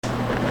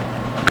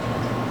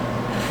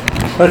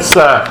Let's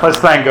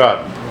thank God.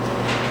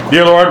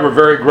 Dear Lord, we're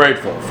very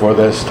grateful for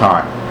this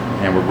time,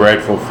 and we're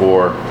grateful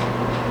for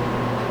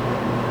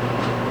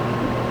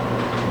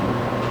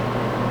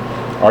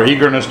our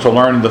eagerness to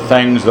learn the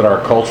things that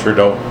our culture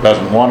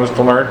doesn't want us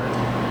to learn.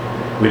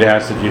 We'd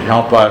ask that you'd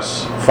help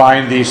us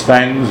find these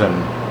things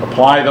and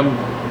apply them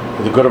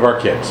for the good of our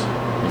kids.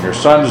 In your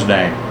Son's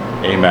name,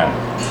 amen.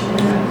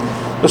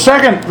 The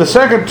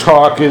second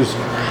talk is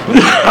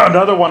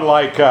another one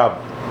like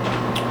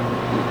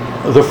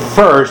the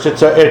first.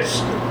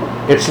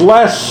 It's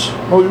less,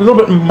 a little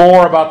bit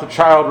more about the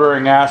child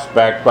rearing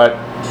aspect, but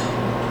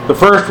the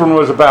first one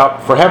was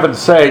about, for heaven's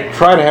sake,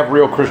 try to have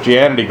real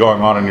Christianity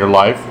going on in your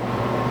life.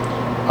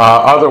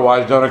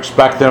 Otherwise, don't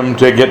expect them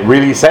to get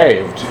really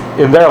saved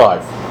in their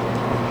life.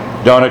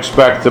 Don't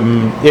expect the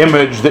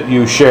image that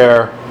you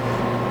share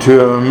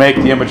to make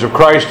the image of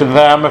Christ in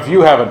them if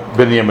you haven't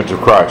been the image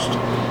of Christ.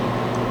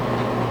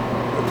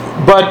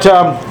 But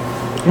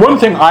one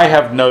thing I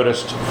have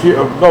noticed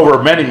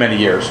over many, many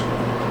years,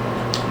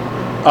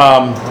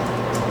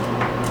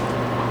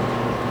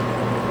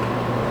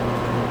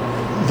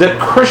 that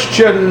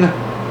Christian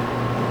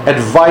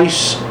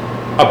advice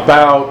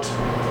about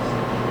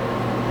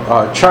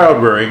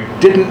child rearing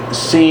didn't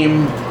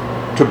seem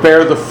to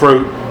bear the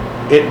fruit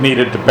it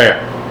needed to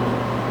bear.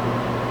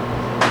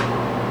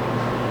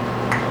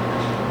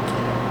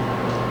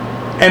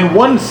 And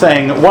one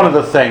of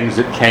the things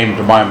that came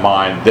to my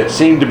mind that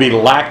seemed to be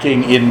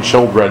lacking in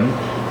children,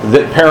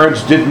 that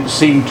parents didn't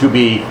seem to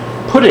be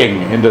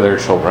putting into their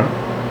children,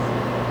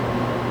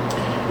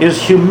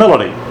 is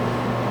humility.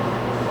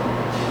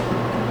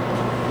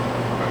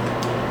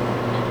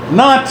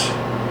 Not,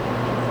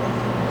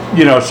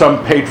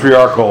 some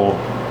patriarchal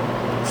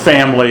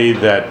family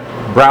that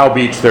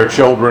browbeats their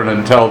children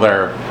until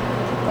they're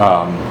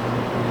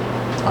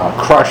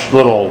crushed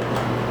little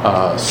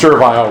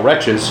servile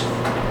wretches.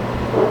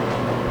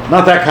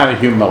 Not that kind of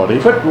humility,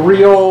 but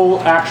real,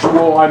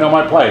 actual, I know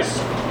my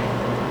place.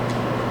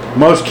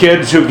 Most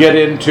kids who get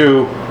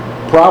into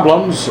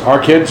problems are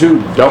kids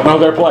who don't know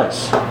their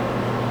place.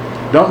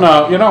 Don't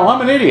know,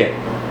 I'm an idiot.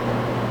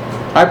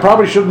 I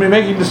probably shouldn't be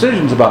making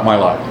decisions about my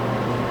life.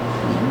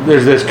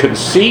 There's this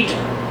conceit.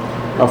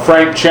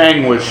 Frank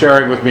Chang was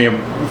sharing with me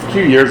a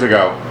few years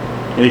ago,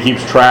 and he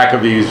keeps track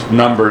of these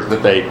numbers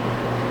that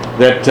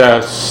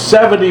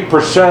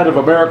 70% of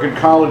American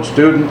college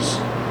students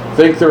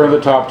think they're in the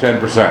top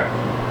 10%.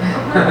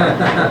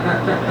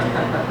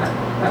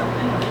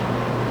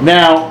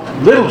 Now,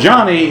 little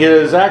Johnny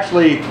is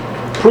actually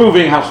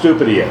proving how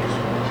stupid he is.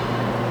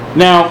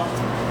 Now,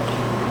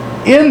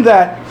 in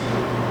that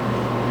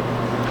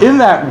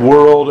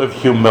world of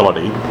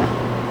humility,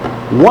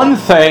 one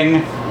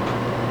thing,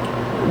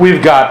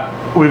 we've got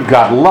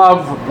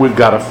love, we've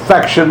got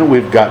affection,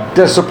 we've got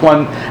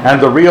discipline, and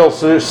the real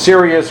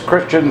serious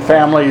Christian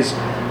families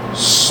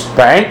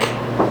spank,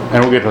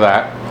 and we'll get to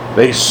that.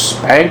 They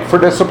spank for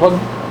discipline.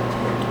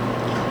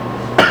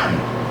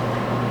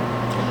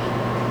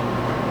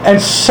 And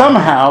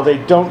somehow they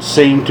don't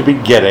seem to be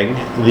getting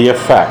the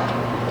effect.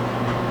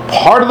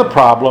 Part of the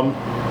problem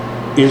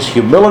is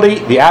humility,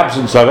 the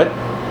absence of it,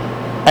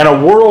 and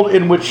a world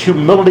in which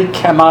humility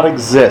cannot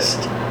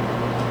exist.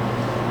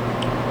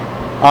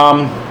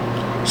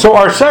 So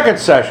our second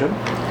session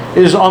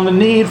is on the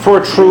need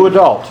for a true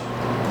adult.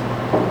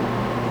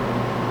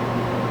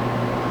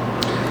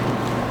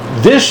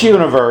 This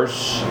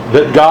universe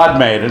that God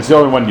made, and it's the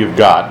only one you've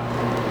got,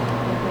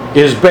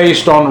 is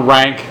based on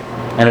rank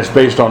and it's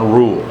based on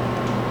rule.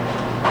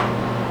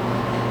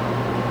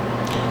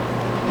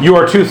 You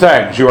are two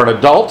things. You are an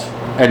adult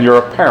and you're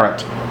a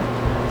parent.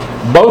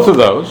 Both of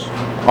those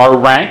are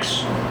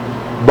ranks.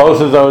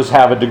 Both of those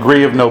have a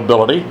degree of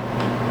nobility.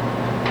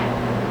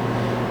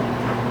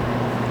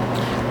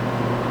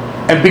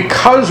 And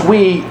because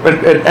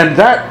and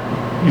that,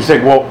 you say,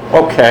 well,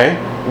 okay,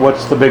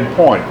 what's the big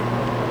point?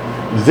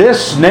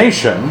 This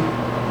nation,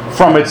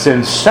 from its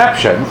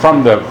inception,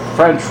 from the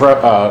French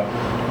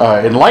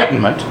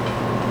Enlightenment,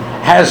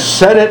 has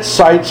set its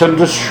sights on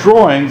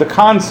destroying the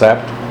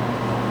concept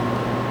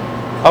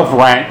of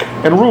rank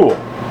and rule.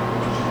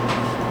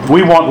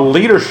 We want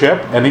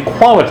leadership and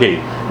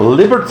equality.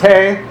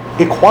 Liberté,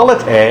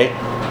 equalité,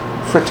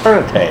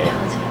 fraternité,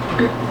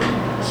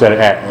 said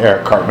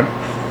Eric Cartman.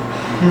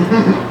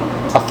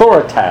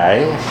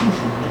 Authority.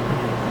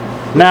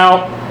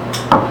 Now,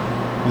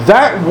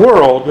 that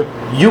world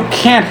you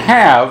can't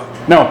have.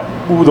 No,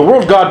 the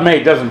world God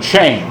made doesn't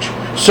change.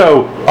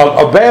 So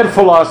a bad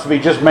philosophy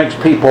just makes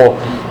people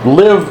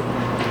live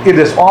in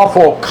this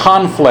awful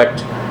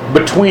conflict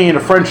between a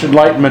French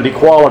Enlightenment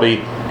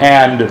equality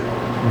and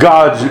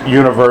God's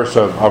universe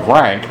of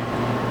rank.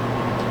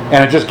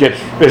 And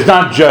it's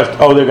not just,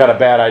 they've got a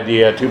bad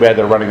idea, too bad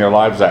they're running their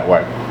lives that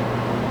way.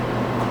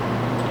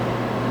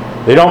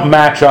 They don't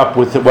match up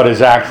with what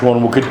is actual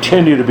and will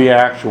continue to be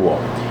actual.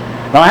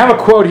 Now I have a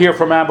quote here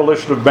from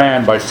Abolition of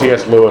Man by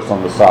C.S. Lewis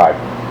on the side.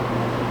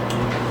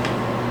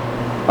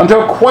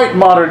 Until quite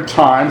modern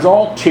times,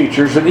 all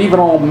teachers and even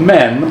all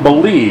men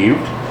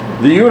believed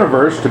the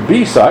universe to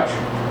be such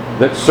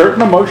that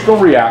certain emotional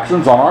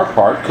reactions on our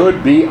part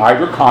could be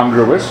either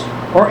congruous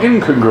or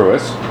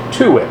incongruous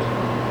to it.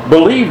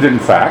 Believed, in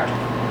fact,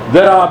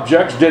 that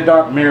objects did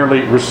not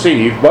merely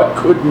receive, but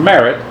could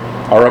merit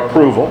our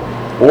approval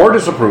or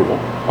disapproval,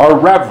 our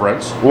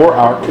reverence or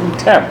our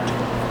contempt.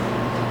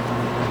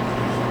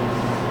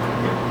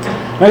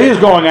 Now he's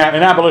going at,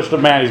 in Abolition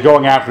of Man, he's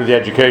going after the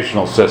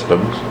educational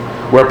systems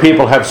where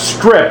people have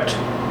stripped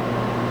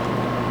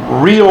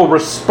real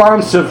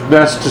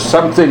responsiveness to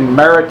something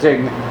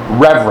meriting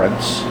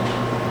reverence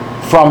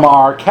from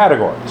our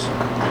categories.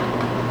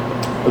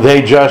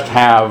 They just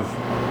have,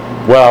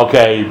 well,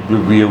 okay,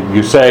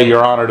 you say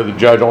your honor to the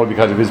judge only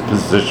because of his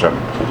position.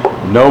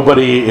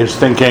 Nobody is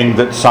thinking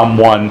that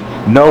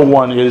no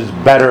one is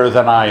better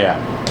than I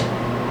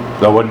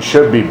am. No one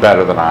should be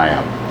better than I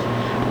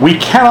am. We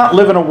cannot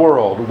live in a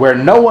world where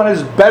no one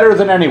is better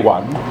than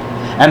anyone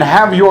and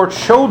have your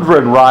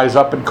children rise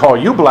up and call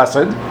you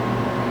blessed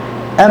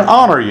and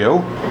honor you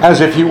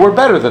as if you were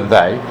better than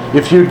they,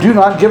 if you do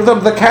not give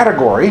them the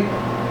category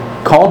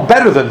called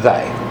better than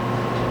they.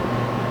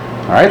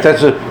 All right,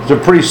 it's a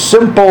pretty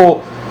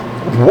simple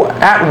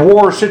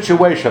at-war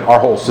situation. Our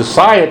whole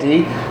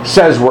society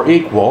says we're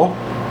equal,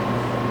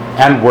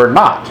 and we're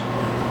not.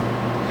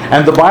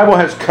 And the Bible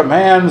has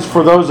commands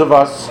for those of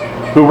us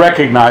who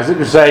recognize it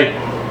to say,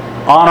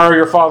 honor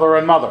your father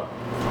and mother.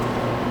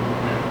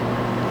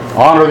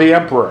 Honor the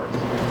emperor,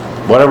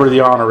 whatever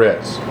the honor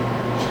is.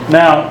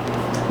 Now,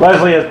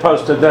 Leslie has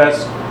posted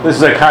this. This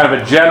is a kind of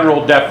a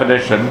general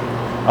definition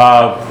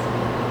of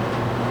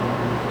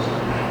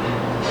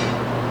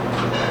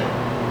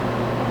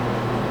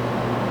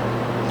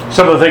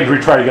some of the things we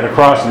try to get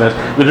across in this.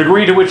 The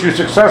degree to which you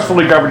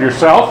successfully govern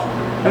yourself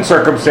and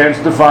circumstance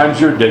defines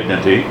your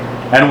dignity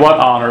and what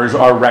honors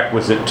are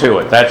requisite to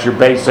it. That's your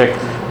basic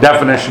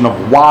definition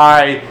of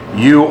why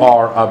you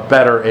are a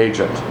better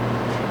agent.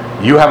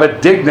 You have a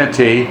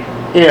dignity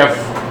if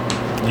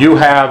you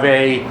have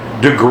a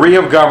degree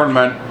of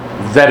government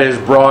that is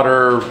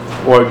broader,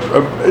 or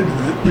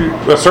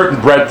a certain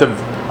breadth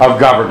of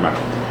government.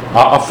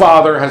 A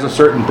father has a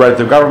certain breadth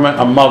of government,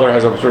 a mother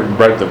has a certain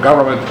breadth of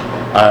government,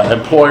 an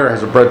employer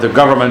has a breadth of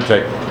government,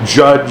 a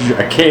judge,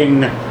 a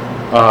king,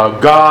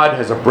 God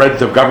has a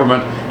breadth of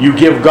government. You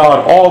give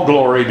God all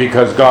glory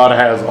because God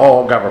has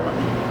all government.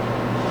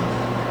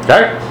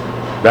 Okay?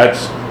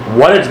 That's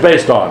what it's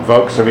based on,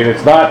 folks. I mean,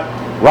 it's not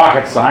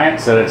rocket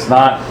science, and it's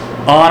not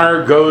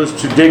honor goes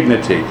to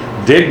dignity.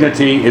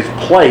 Dignity is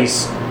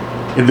place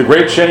in the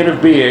great chain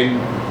of being,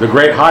 the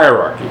great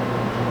hierarchy.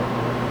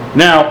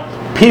 Now,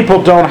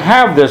 people don't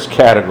have this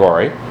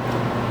category,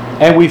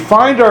 and we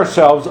find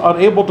ourselves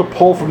unable to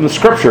pull from the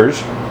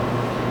scriptures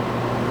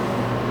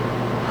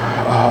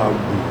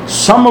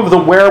some of the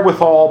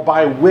wherewithal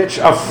by which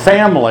a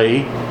family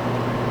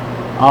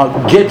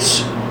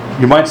gets,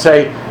 you might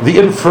say, the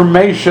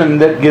information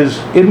that is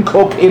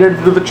inculcated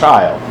into the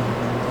child.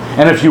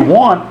 And if you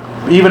want,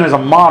 even as a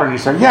modern, you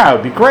say, yeah, it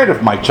would be great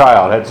if my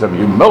child had some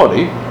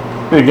humility.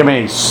 You give me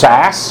any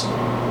sass.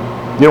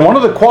 You know, one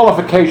of the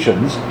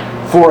qualifications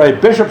for a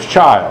bishop's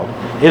child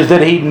is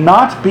that he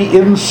not be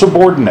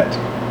insubordinate.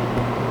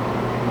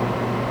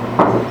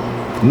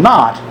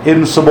 Not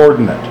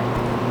insubordinate.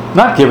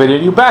 Not giving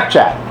you back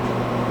chat.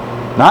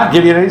 Not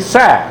giving any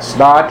sass.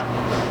 Not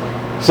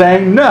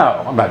saying,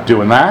 no, I'm not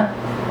doing that.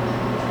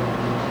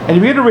 And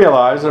you begin to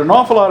realize that an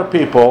awful lot of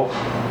people,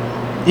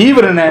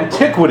 even in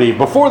antiquity,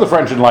 before the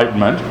French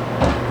Enlightenment,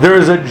 there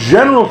is a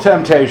general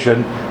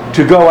temptation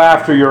to go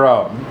after your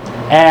own.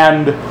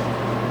 And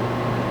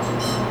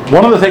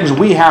one of the things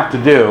we have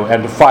to do,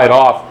 and to fight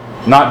off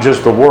not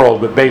just the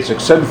world, but basic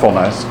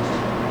sinfulness,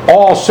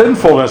 all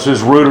sinfulness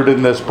is rooted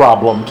in this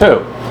problem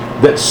too,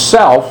 that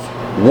self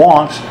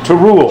wants to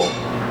rule.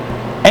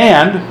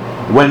 And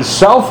when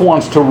self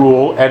wants to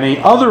rule any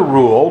other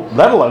rule,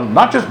 let alone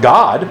not just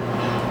God,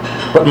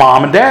 but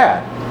mom and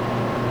dad,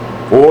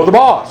 or the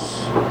boss.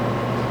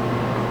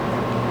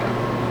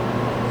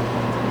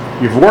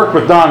 You've worked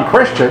with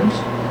non-Christians,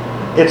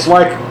 it's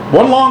like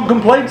one long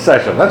complaint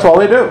session. That's all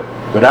they do.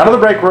 Go down to the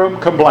break room,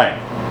 complain.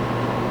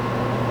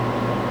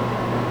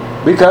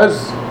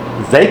 Because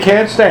they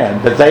can't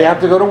stand that they have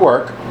to go to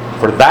work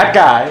for that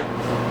guy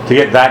to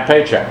get that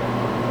paycheck.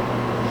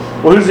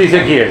 Well, who does he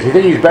think he is? You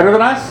think he's better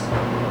than us?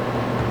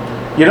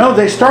 You know,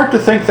 they start to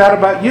think that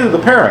about you, the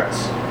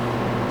parents.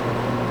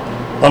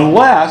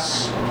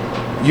 Unless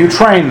you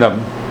train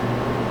them.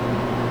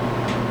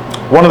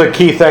 One of the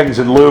key things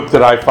in Luke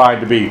that I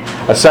find to be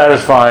a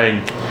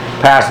satisfying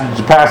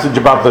passage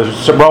about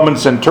the Roman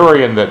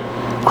centurion that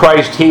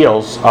Christ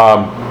heals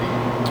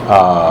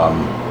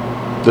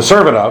the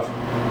servant of.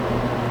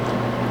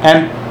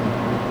 And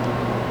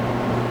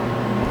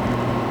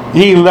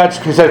he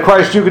said,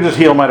 Christ, you can just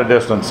heal him at a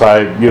distance.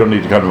 You don't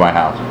need to come to my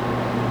house.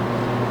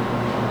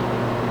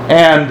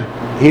 And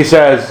he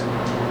says,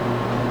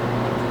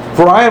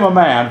 for I am a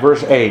man,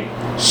 verse 8,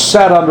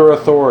 set under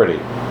authority,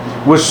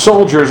 with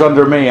soldiers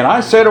under me. And I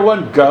say to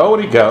one, go,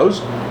 and he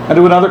goes. And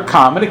to another,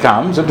 come, and he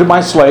comes. And to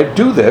my slave,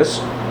 do this.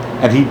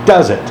 And he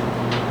does it.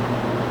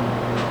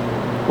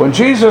 When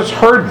Jesus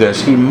heard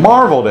this, he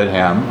marveled at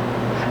him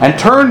and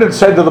turned and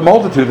said to the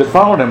multitude that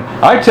followed him,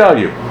 I tell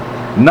you,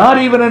 not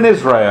even in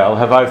Israel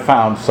have I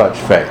found such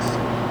faith.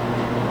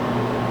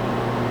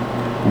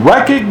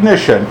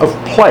 Recognition of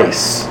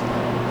place,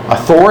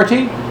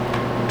 authority,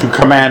 to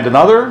command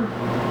another,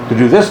 to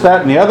do this, that,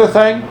 and the other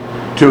thing,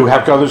 to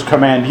have others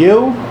command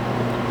you,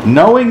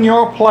 knowing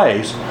your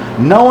place,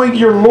 knowing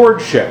your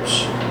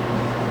lordships,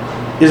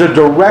 is a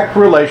direct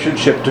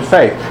relationship to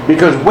faith.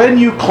 Because when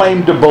you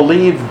claim to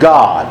believe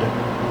God,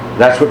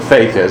 that's what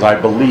faith is. I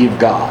believe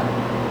God.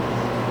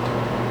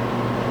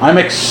 I'm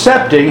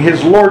accepting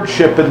His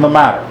lordship in the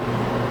matter.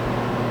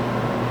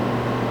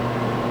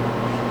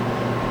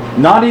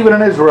 Not even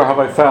in Israel have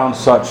I found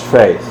such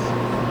faith.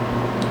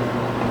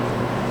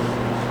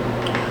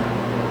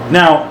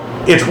 Now,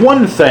 it's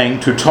one thing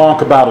to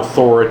talk about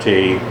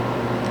authority,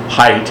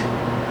 height,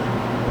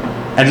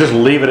 and just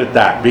leave it at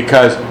that.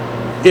 Because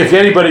if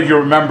anybody of you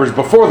remembers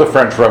before the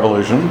French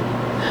Revolution,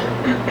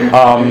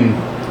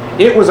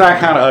 it was that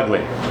kind of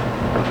ugly.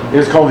 It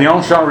was called the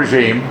Ancien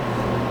Regime.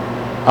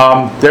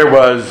 There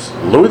was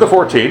Louis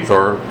XIV,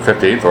 or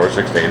 15th, or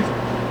 16th,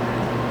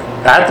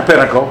 at the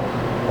pinnacle,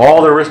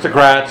 all the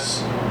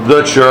aristocrats,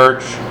 the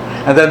church,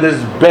 and then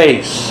this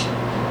base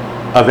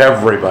of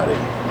everybody.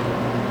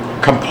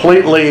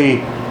 Completely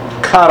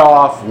cut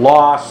off,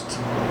 lost,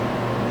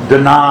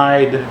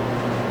 denied,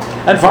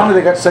 and finally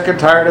they got sick and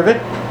tired of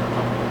it.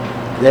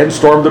 Then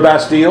stormed the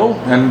Bastille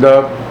and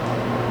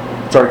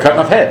started cutting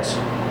off heads.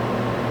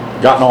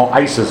 Gotten all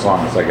ISIS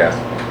on us, I guess.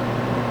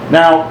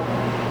 Now,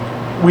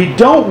 we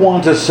don't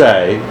want to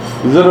say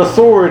that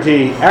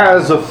authority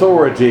as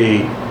authority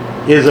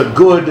is a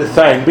good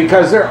thing,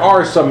 because there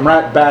are some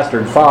rat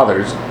bastard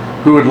fathers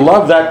who would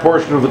love that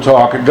portion of the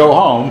talk and go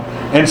home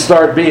and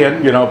start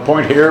being,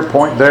 point here,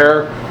 point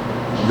there,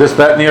 this,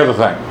 that, and the other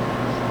thing.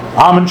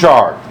 I'm in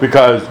charge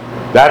because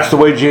that's the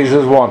way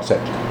Jesus wants it.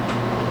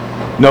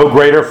 No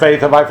greater faith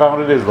have I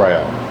found in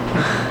Israel.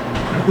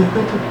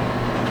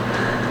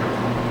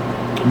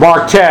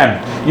 Mark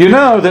 10. You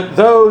know that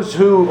those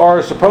who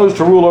are supposed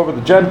to rule over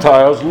the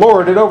Gentiles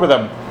lord it over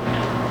them,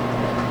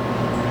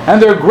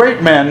 and their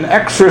great men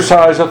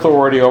exercise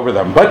authority over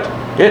them. But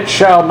it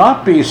shall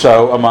not be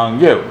so among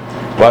you.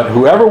 But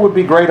whoever would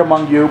be great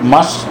among you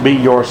must be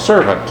your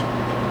servant.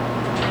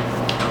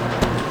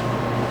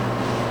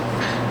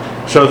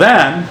 So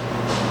then,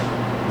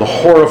 the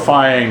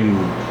horrifying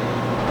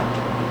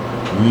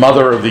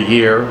mother of the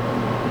year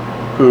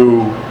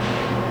who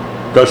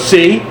goes,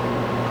 see,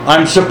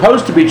 I'm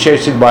supposed to be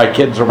chasing my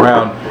kids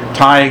around,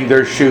 tying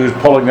their shoes,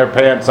 pulling their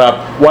pants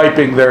up,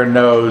 wiping their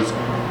nose,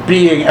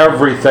 being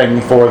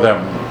everything for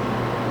them.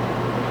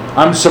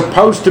 I'm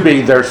supposed to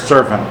be their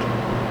servant,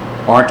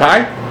 aren't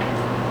I?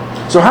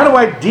 So how do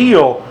I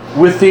deal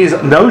with these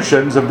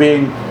notions of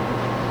being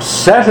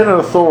set in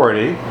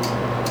authority?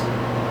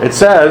 It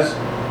says,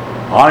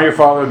 honor your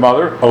father and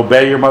mother,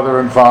 obey your mother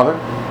and father,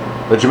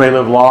 that you may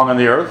live long on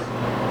the earth.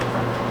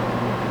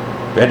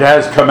 It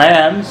has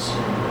commands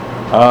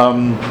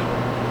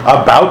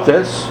about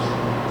this.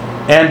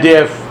 And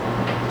if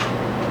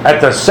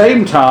at the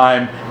same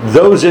time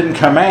those in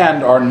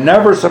command are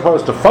never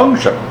supposed to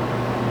function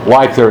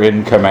like they're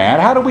in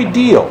command, how do we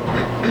deal?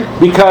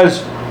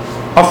 Because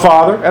a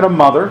father and a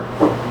mother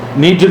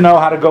need to know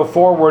how to go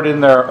forward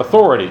in their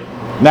authority.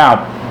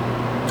 Now,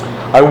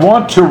 I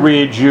want to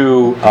read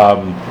you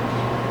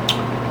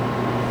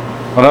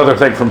another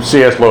thing from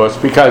C.S. Lewis,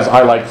 because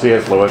I like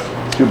C.S. Lewis.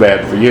 Too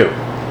bad for you.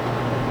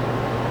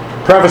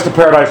 Preface to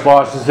Paradise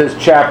Lost is his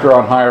chapter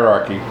on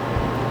hierarchy.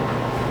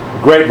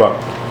 Great book.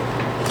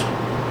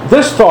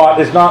 This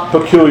thought is not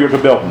peculiar to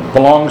Milton. It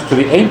belongs to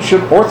the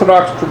ancient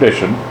orthodox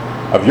tradition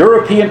of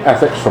European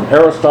ethics from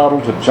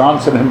Aristotle to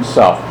Johnson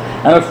himself.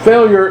 And a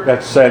failure,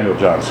 that's Samuel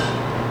Johnson,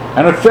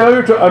 and a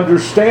failure to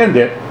understand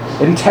it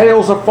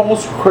entails a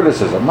false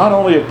criticism, not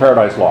only of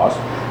Paradise Lost,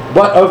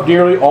 but of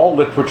nearly all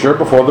literature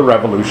before the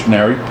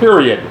Revolutionary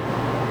period.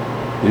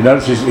 You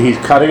notice he's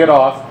cutting it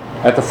off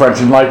at the French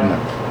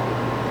Enlightenment.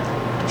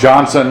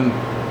 Johnson,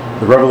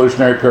 the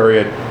Revolutionary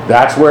period,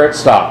 that's where it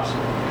stops.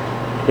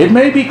 It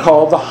may be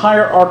called the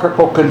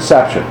hierarchical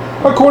conception.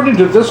 According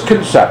to this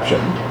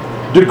conception,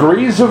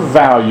 degrees of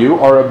value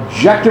are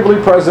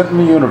objectively present in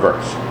the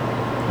universe.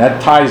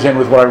 That ties in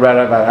with what I read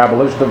about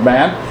abolition of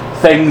man.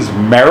 Things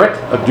merit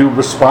a due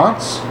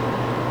response.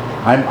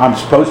 I'm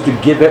supposed to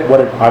give it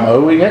what I'm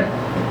owing it.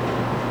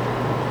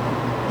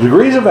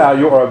 Degrees of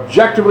value are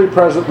objectively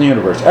present in the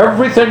universe.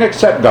 Everything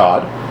except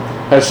God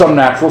has some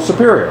natural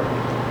superior.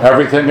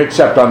 Everything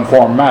except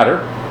unformed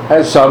matter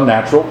has some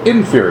natural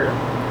inferior.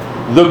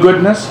 The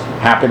goodness,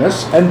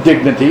 happiness, and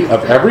dignity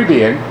of every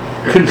being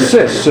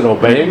consists in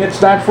obeying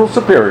its natural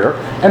superior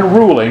and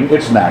ruling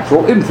its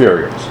natural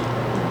inferiors.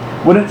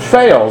 When it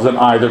fails in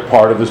either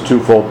part of this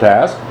twofold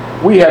task,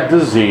 we have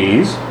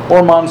disease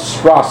or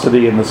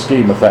monstrosity in the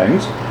scheme of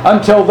things,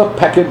 until the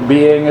peccant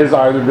being is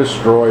either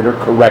destroyed or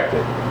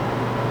corrected.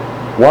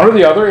 One or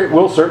the other it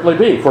will certainly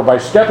be, for by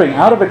stepping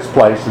out of its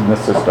place in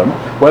this system,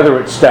 whether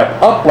it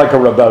step up like a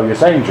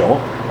rebellious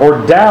angel,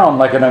 or down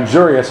like an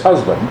uxorious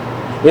husband,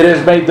 It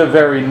has made the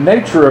very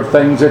nature of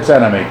things its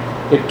enemy.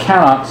 It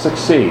cannot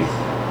succeed.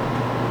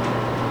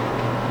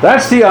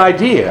 That's the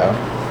idea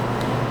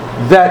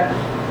that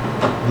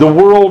the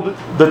world,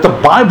 that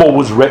the Bible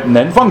was written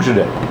and functioned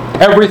in.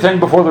 Everything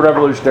before the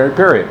Revolutionary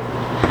period.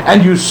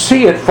 And you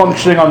see it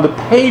functioning on the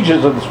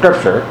pages of the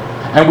Scripture,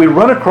 and we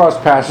run across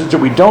passages that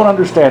we don't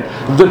understand.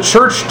 The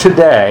church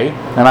today,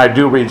 and I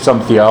do read some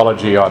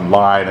theology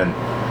online, and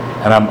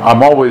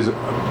I'm always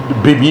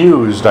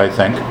bemused, I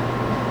think.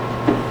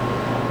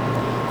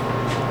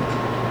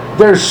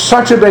 There's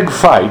such a big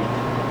fight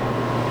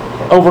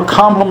over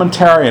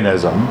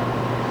complementarianism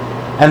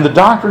and the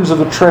doctrines of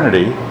the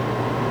Trinity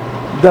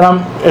that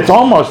it's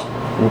almost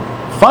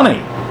funny.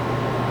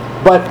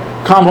 But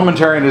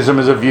complementarianism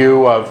is a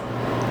view of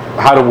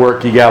how to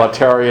work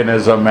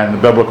egalitarianism and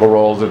the biblical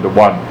roles into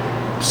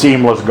one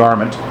seamless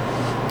garment.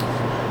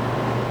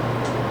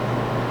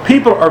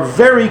 People are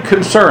very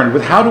concerned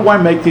with how do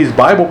I make these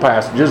Bible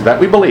passages that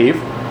we believe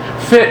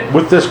fit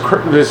with this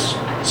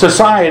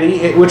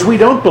society which we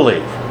don't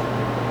believe.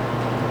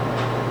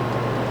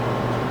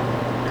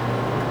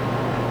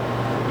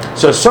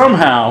 So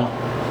somehow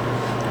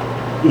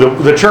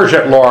the church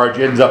at large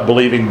ends up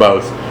believing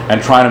both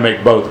and trying to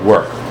make both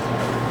work.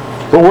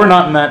 But we're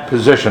not in that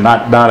position,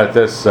 not at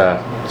this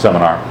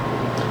seminar.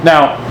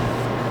 Now,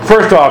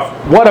 first off,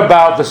 what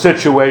about the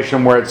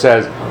situation where it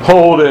says,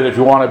 hold it, if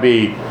you want to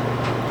be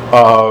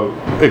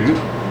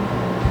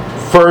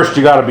first,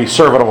 you got to be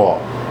servant of all.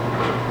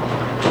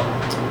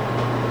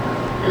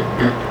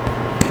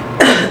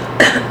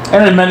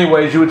 And in many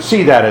ways, you would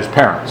see that as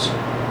parents.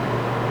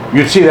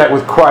 You'd see that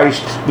with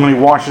Christ when he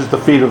washes the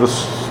feet of the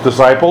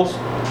disciples.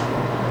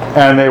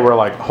 And they were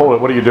like, hold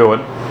it, what are you doing?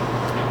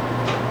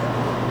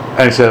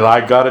 And he said,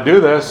 I got to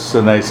do this.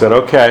 And they said,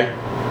 okay.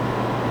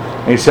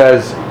 And he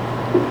says,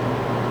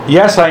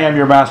 yes, I am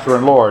your master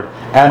and Lord.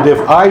 And if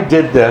I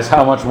did this,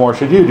 how much more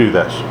should you do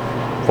this?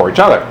 For each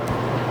other.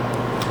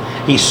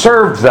 He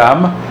served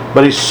them,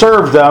 but he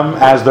served them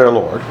as their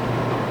Lord.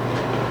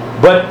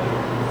 But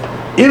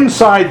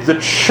inside the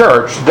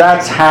church,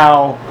 that's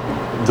how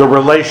the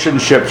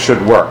relationship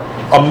should work.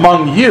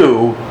 Among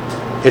you,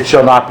 it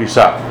shall not be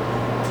so.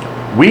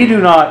 We do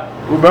not,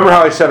 remember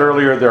how I said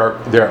earlier,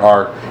 there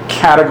are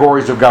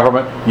categories of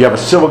government. You have a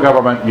civil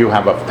government, you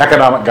have an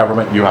economic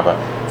government, you have a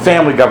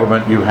family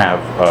government, you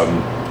have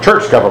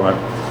church government.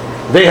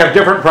 They have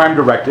different prime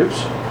directives.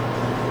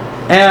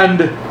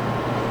 And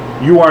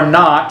you are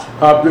not,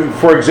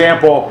 for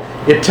example,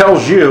 it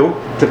tells you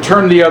to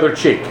turn the other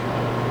cheek.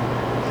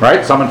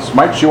 Right? Someone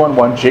smites you on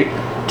one cheek,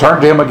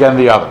 turn to him again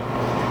the other.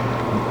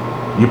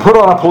 You put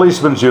on a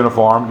policeman's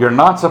uniform, you're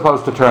not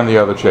supposed to turn the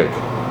other cheek.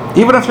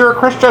 Even if you're a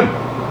Christian.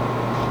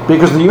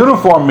 Because the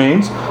uniform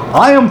means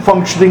I am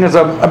functioning as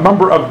a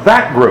member of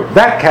that group,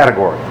 that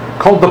category,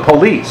 called the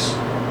police.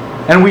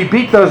 And we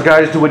beat those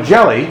guys to a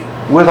jelly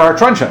with our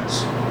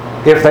truncheons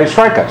if they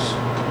strike us.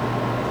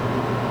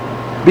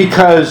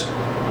 Because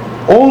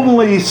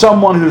only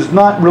someone who's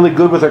not really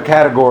good with their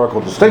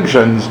categorical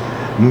distinctions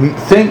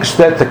thinks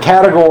that the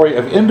category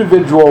of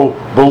individual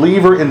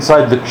believer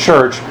inside the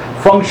church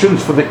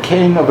functions for the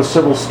king of a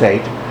civil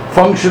state,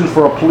 functions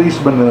for a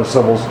policeman in a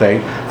civil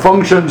state,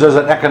 functions as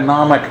an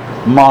economic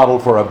model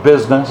for a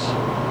business.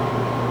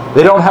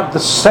 They don't have the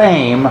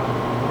same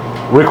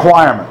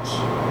requirements.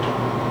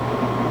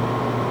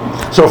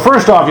 So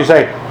first off, you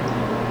say,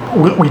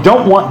 we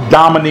don't want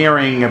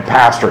domineering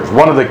pastors.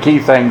 One of the key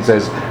things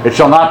is, it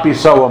shall not be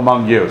so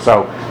among you.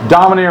 So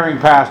domineering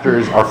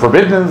pastors are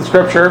forbidden in the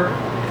Scripture,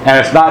 and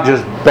it's not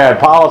just bad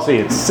policy,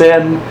 it's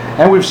sin,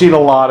 and we've seen a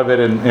lot of it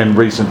in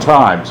recent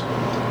times.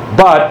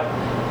 But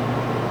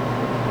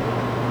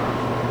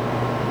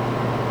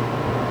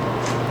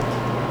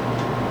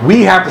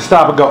we have to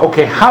stop and go,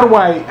 okay, how do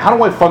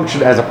I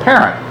function as a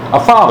parent, a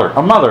father,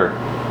 a mother,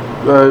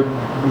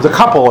 the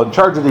couple in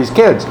charge of these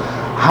kids?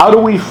 How do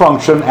we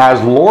function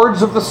as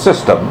lords of the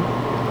system?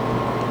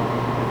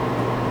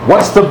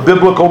 What's the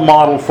biblical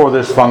model for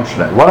this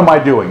functioning? What am I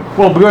doing?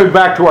 Well, going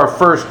back to our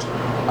first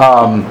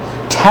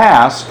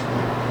task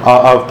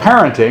of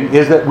parenting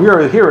is that we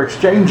are here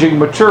exchanging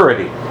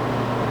maturity.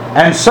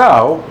 And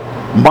so,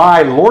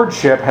 my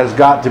lordship has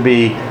got to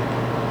be,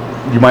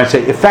 you might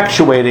say,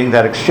 effectuating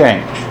that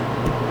exchange.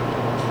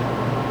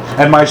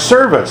 And my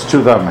service to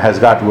them has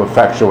got to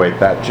effectuate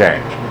that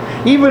change.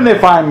 Even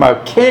if I'm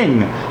a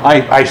king,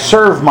 I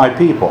serve my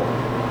people.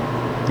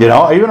 You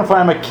know, even if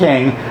I'm a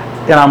king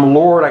and I'm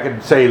Lord, I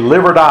could say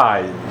live or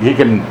die.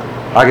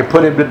 I could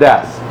put him to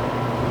death.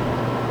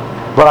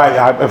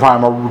 But if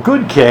I'm a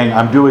good king,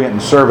 I'm doing it in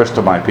service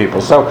to my people.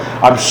 So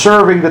I'm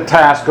serving the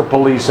task of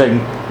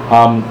policing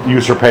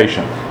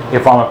usurpation.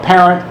 If I'm a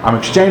parent, I'm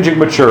exchanging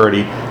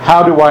maturity.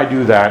 How do I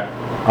do that?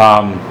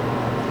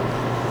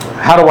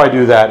 How do I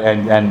do that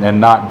and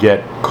not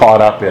get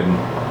caught up in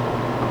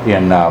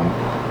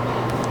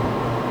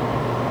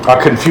a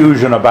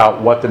confusion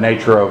about what the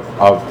nature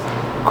of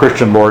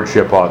Christian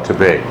lordship ought to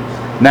be?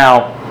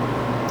 Now,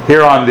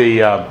 here on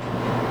the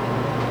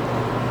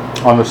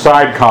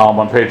side column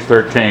on page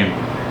 13,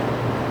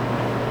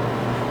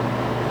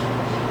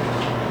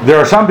 There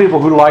are some people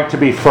who like to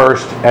be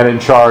first and in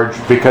charge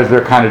because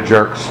they're kind of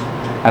jerks,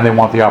 and they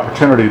want the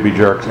opportunity to be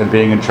jerks, and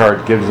being in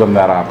charge gives them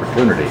that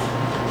opportunity.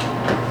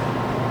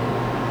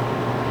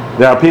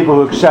 There are people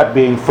who accept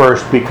being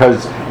first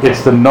because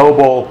it's the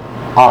noble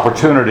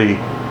opportunity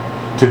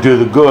to do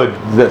the good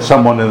that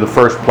someone in the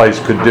first place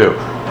could do.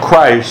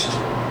 Christ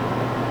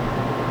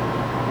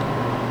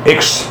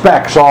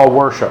expects all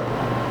worship.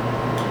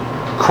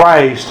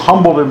 Christ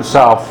humbled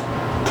himself,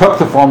 took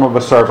the form of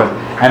a servant,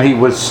 and he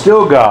was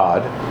still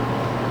God.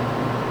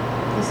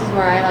 This is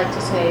where I like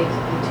to say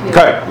too.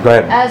 Okay, go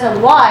ahead. As a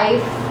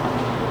wife,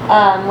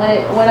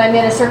 when I'm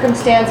in a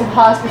circumstance of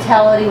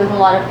hospitality with a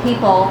lot of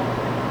people,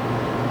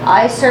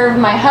 I serve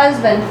my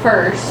husband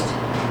first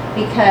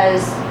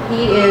because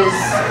he is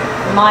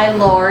my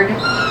Lord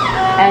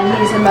and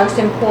he's the most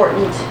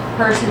important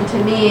person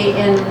to me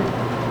in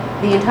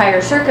the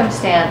entire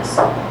circumstance.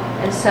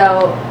 And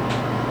so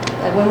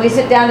when we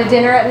sit down to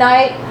dinner at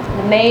night,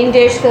 the main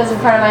dish goes in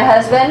front of my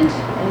husband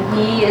and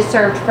he is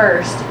served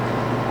first.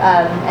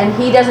 And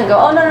he doesn't go,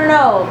 oh,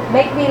 no,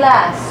 make me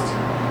last.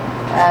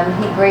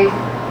 He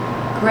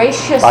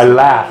graciously I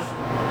laugh.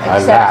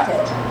 accepts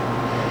it.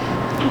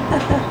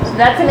 So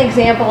that's an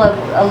example of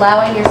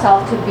allowing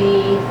yourself to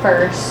be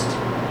first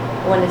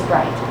when it's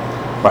right.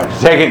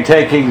 Right,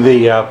 taking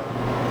the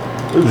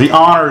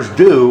honors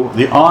due,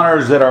 the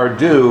honors that are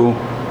due.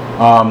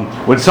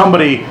 When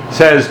somebody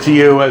says to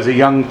you as a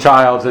young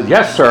child, says,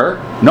 yes, sir,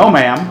 no,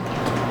 ma'am,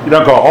 you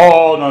don't go,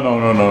 oh,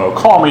 no,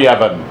 call me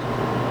Evan.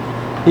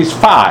 He's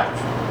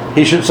 5.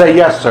 He should say,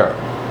 yes, sir.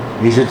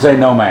 He should say,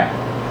 no, ma'am.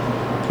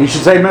 He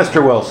should say,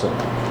 Mr. Wilson.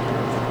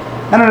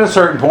 And at a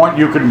certain point,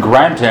 you can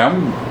grant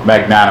him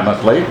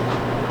magnanimously,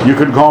 you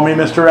can call me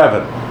Mr.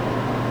 Evan.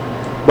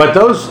 But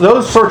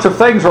those sorts of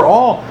things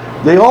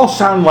they all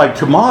sound like,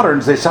 to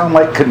moderns, they sound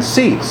like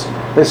conceits.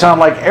 They sound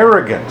like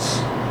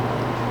arrogance.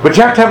 But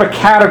you have to have a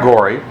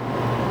category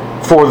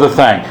for the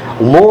thing.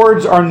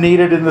 Lords are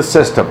needed in the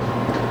system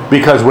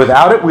because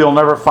without it, we'll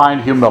never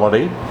find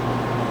humility.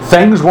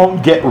 Things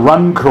won't get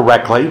run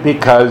correctly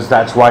because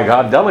that's why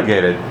God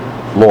delegated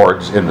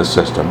lords in the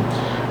system.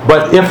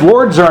 But if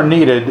lords are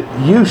needed,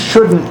 you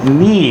shouldn't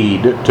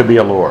need to be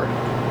a lord.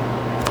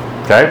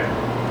 Okay?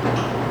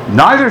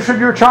 Neither should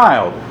your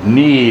child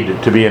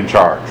need to be in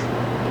charge.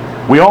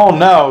 We all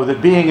know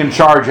that being in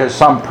charge has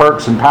some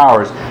perks and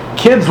powers.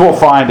 Kids will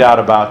find out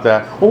about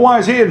that. Well, why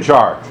is he in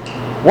charge?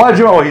 Why did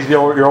you know he's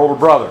your older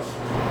brother?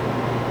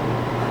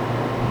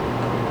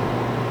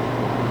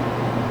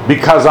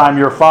 Because I'm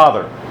your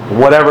father.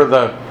 Whatever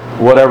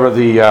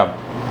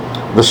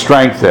the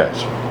strength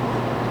is.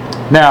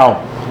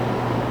 Now,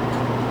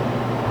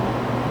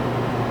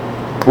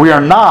 we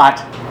are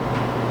not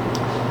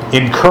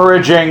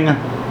encouraging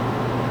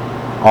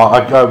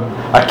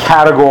a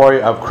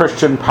category of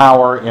Christian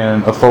power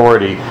and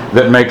authority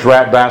that makes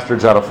rat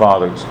bastards out of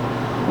fathers.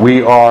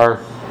 We are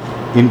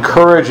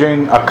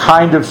encouraging a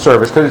kind of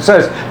service, because it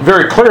says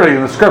very clearly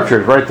in the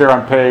scriptures, right there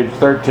on page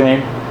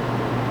 13,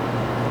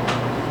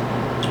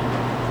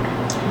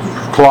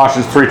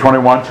 Colossians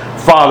 3:21,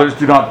 fathers,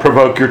 do not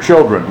provoke your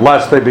children,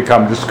 lest they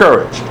become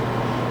discouraged.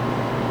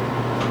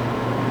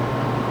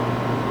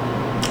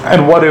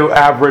 And what do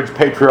average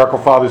patriarchal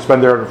fathers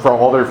spend for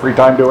all their free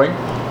time doing?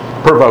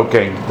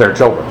 Provoking their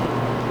children.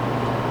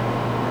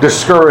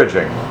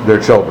 Discouraging their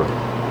children.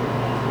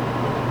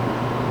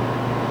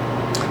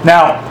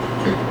 Now,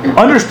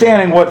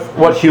 understanding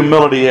what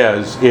humility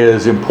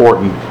is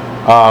important.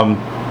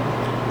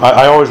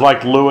 I always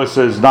liked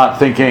Lewis's not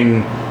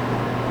thinking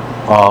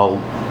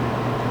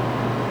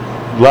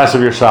less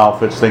of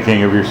yourself, it's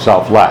thinking of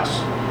yourself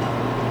less.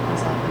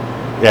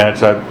 Yeah,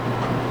 it's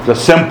a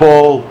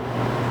simple,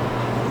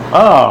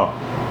 oh,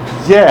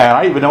 yeah,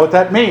 I even know what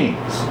that means.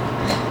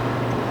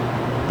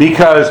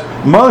 Because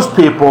most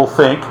people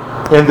think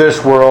in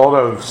this world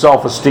of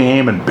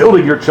self-esteem and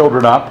building your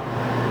children up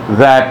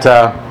that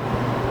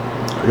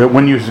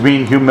when you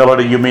mean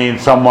humility, you mean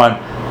someone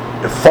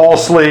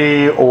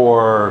falsely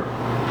or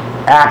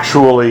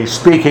actually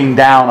speaking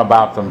down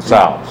about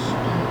themselves.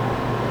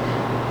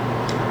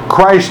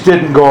 Christ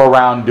didn't go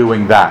around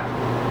doing that.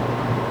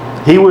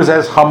 He was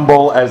as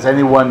humble as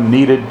anyone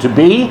needed to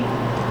be,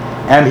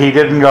 and he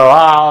didn't go,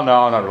 oh,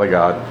 no, not really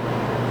God.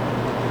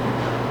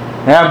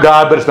 Yeah, I'm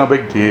God, but it's no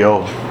big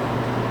deal.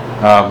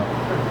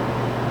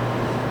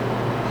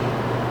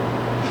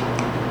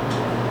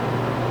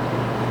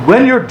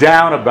 When you're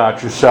down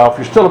about yourself,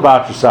 you're still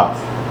about yourself.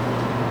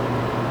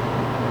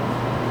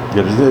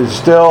 It's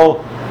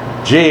still,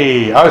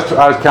 I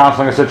was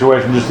counseling a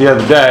situation just the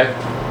other day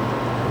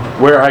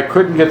where I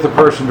couldn't get the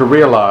person to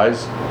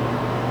realize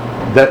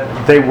that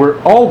they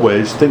were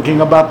always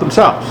thinking about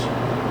themselves.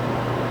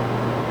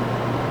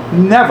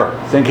 Never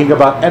thinking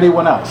about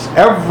anyone else.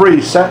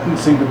 Every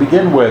sentencing to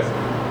begin with,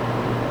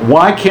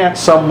 why can't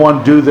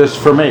someone do this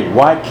for me?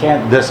 Why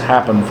can't this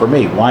happen for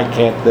me? Why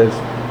can't this?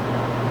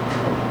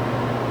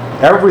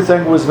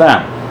 Everything was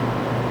them.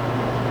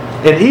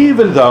 And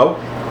even though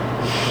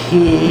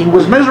he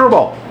was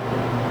miserable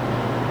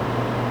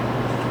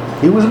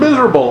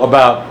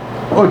about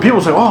Well,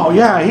 people say, oh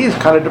yeah, he's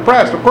kind of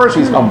depressed. Of course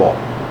he's humble.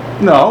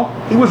 No,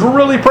 he was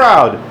really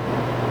proud.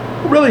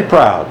 Really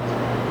proud.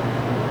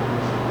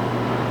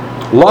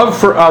 Love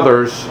for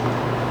others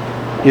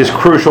is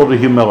crucial to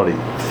humility.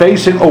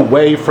 Facing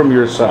away from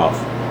yourself.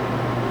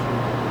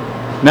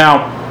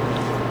 Now,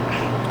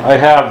 I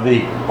have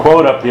the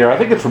quote up here. I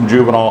think it's from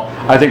Juvenal.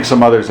 I think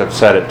some others have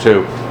said it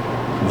too.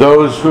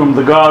 Those whom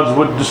the gods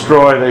would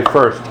destroy, they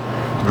first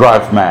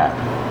drive mad.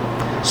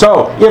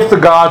 So, if the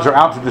gods are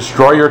out to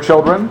destroy your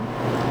children,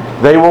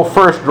 they will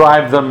first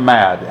drive them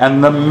mad.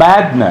 And the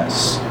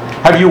madness.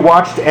 Have you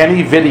watched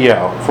any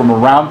video from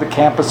around the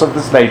campus of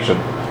this nation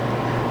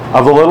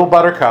of the little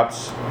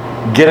buttercups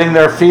getting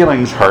their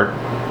feelings hurt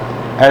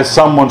as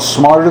someone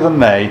smarter than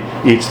they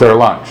eats their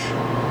lunch?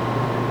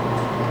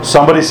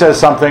 Somebody says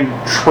something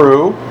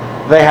true,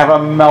 they have a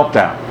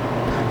meltdown.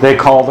 They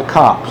call the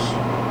cops.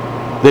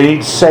 They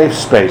need safe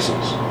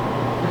spaces.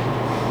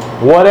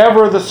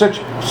 Whatever the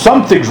situation,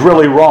 something's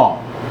really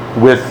wrong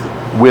with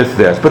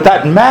this. But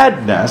that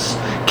madness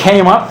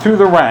came up through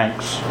the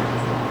ranks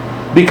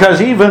because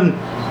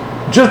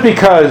just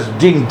because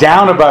being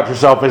down about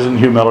yourself isn't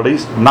humility,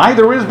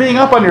 neither is being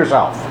up on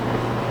yourself.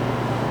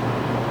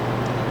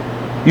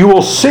 You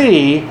will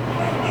see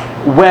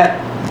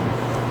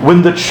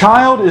when the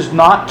child is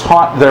not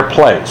taught their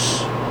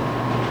place,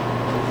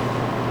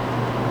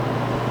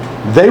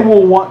 they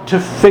will want to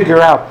figure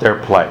out their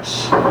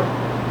place.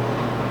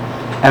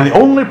 And the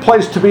only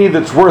place to be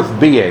that's worth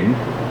being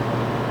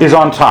is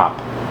on top.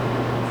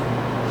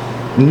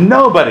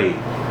 Nobody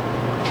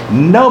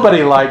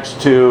likes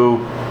to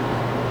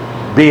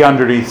be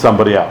underneath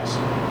somebody else.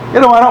 I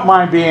don't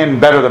mind being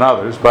better than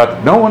others,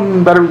 but no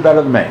one better be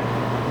better than me.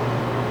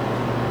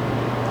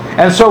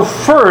 And so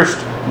first,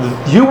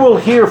 you will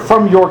hear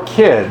from your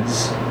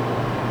kids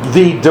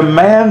the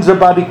demands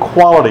about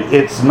equality.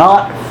 It's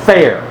not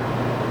fair.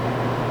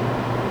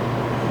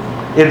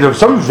 It's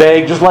some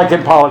vague, just like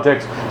in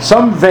politics,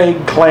 some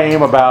vague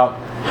claim about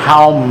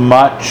how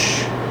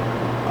much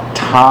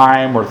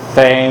time or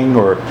thing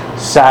or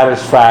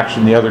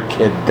satisfaction the other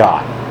kid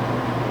got.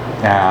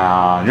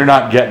 And you're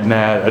not getting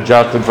that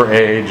adjusted for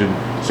age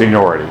and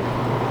seniority.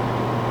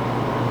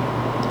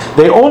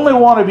 They only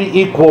want to be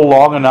equal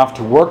long enough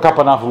to work up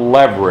enough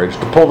leverage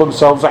to pull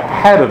themselves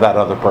ahead of that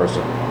other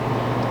person.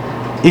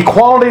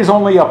 Equality is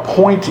only a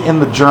point in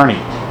the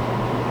journey.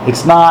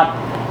 It's not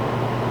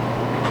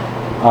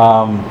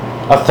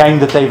a thing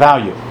that they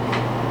value.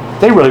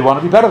 They really want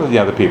to be better than the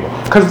other people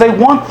because they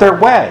want their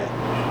way.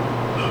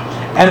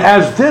 And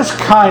as this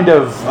kind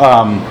of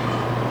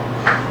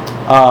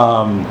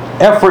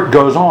effort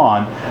goes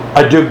on,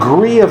 a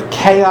degree of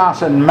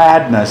chaos and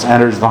madness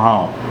enters the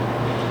home.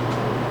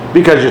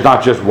 Because it's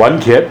not just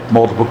one kid,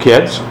 multiple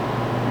kids.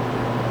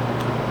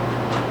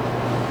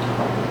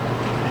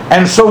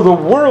 And so the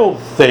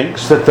world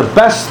thinks that the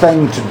best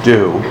thing to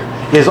do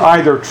is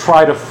either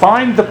try to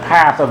find the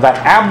path of that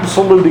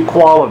absolute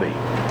equality.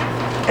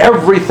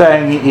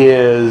 Everything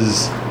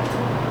is...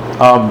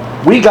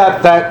 we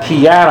got that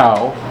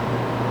piano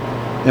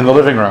in the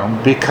living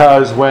room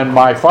because when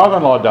my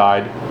father-in-law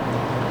died,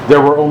 there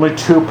were only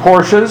 2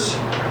 Porsches,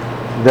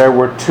 there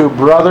were 2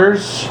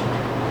 brothers,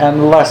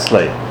 and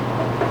Leslie.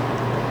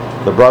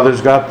 The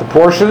brothers got the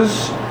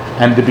Porsches,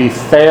 and to be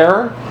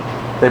fair,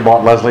 they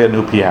bought Leslie a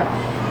new piano.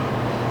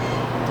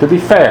 To be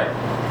fair.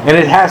 And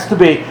it has to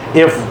be,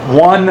 if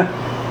one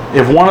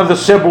of the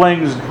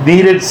siblings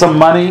needed some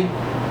money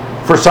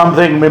for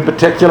something in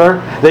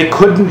particular, they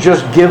couldn't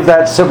just give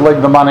that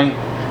sibling the money.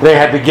 They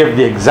had to give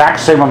the exact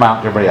same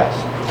amount to everybody else.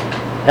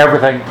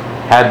 Everything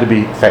had to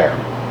be fair.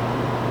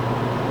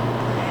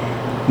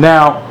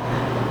 Now,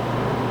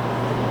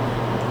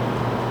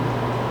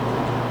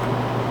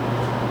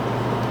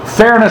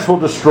 fairness will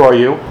destroy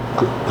you,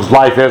 because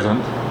life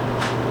isn't.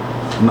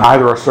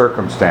 Neither are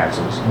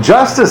circumstances.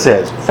 Justice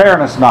is,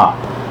 fairness not.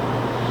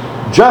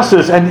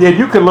 Justice, and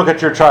you can look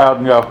at your child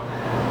and go,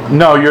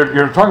 no,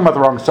 you're talking about the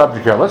wrong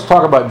subject here. Let's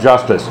talk about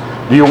justice.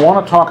 Do you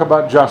want to talk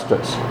about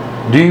justice?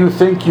 Do you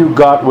think you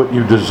got what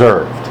you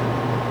deserved?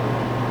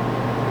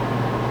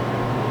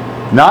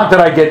 Not that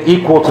I get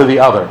equal to the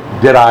other.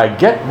 Did I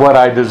get what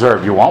I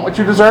deserve? You want what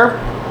you deserve?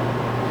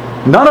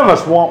 None of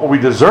us want what we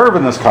deserve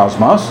in this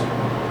cosmos.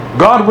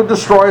 God would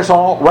destroy us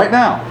all right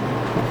now.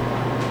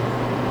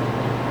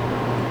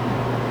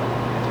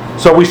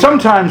 So we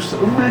sometimes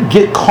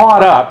get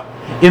caught up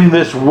in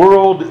this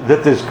world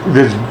that this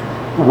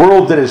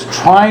world that is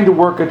trying to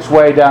work its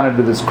way down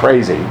into this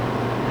crazy.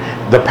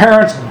 The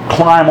parents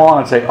climb on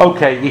and say,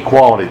 okay,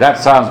 equality. That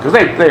sounds, because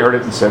they heard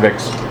it in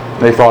civics.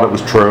 They thought it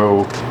was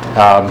true.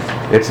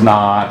 It's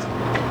not.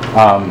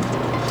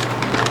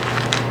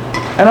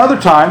 And other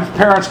times,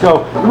 parents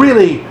go,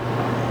 really,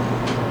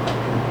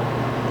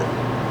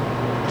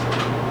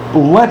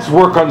 let's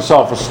work on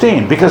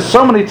self-esteem. Because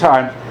so many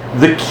times,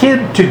 the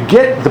kid, to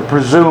get the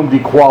presumed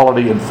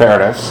equality and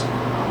fairness,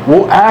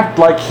 will act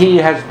like he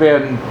has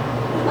been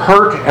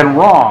hurt and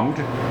wronged.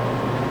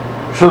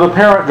 So the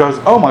parent goes,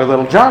 oh, my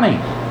little Johnny,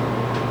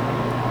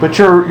 but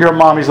you're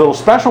mommy's little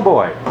special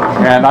boy,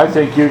 and I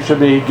think you should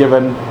be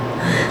given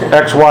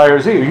X, Y, or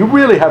Z. You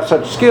really have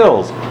such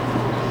skills.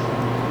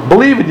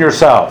 Believe in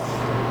yourself.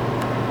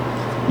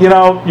 You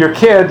know, your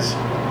kids,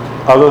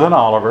 other than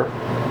Oliver,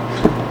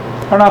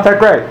 are not that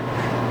great.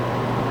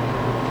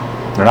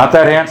 They're not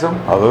that handsome,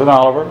 other than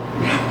Oliver.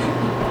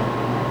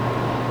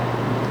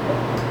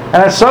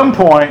 And at some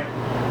point,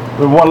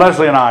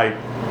 Leslie and I,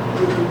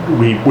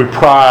 we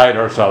pride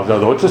ourselves,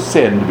 although it's a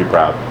sin to be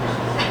proud,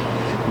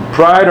 we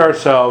pride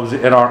ourselves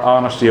in our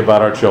honesty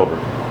about our children.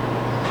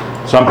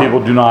 Some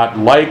people do not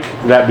like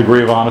that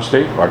degree of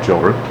honesty, our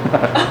children.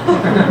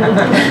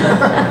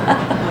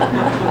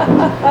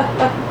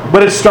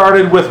 But it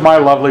started with my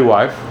lovely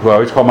wife, who I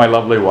always call my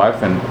lovely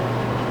wife, and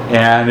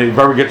if it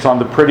ever gets on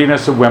the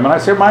prettiness of women, I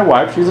say my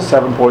wife, she's a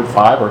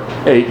 7.5 or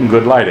 8 in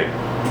good lighting.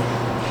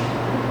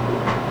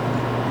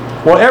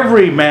 Well,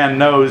 every man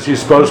knows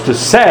he's supposed to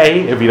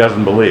say, if he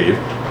doesn't believe,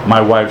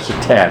 my wife's a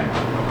 10,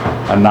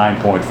 a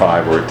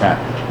 9.5 or a 10.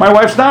 My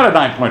wife's not a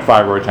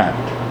 9.5 or a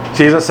 10.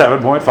 She's a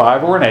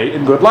 7.5 or an 8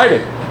 in good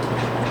lighting.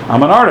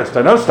 I'm an artist,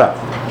 I know stuff.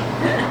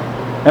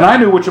 And I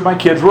knew which of my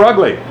kids were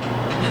ugly.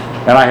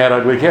 And I had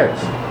ugly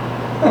kids.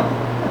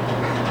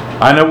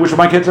 I know which of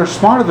my kids are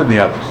smarter than the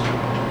others.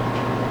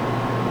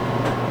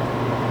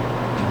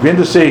 Begin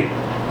to see,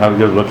 I was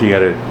just looking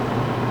at it.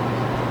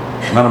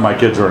 None of my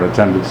kids are in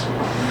attendance.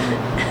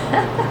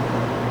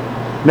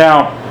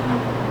 Now,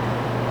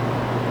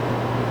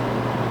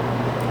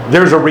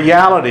 there's a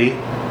reality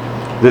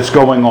that's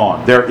going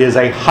on. There is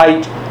a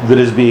height that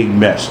is being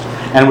missed.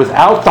 And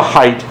without the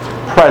height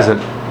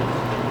present,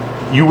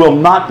 you will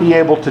not be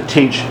able to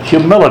teach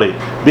humility,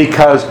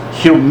 because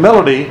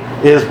humility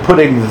is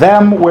putting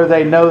them where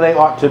they know they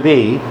ought to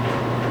be,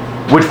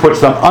 which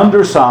puts them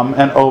under some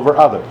and over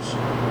others.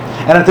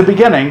 And at the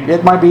beginning,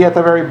 it might be at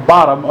the very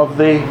bottom of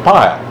the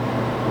pile.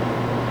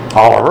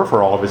 Oliver,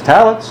 for all of his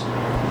talents,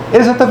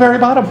 is at the very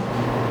bottom.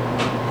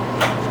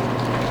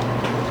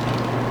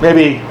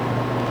 Maybe,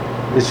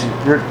 is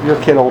your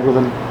kid older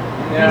than?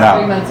 Yeah, No.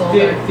 3 months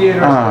older.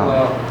 Theodore's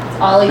below.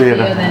 Ollie, Theo,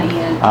 Theodore. then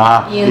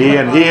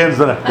Ian. Ian's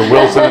the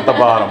Wilson at the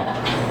bottom.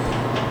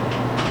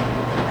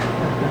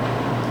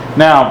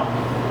 Now,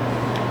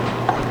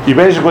 you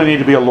basically need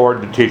to be a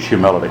Lord to teach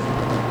humility.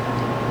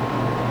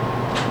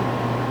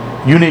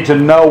 You need to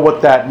know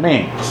what that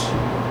means.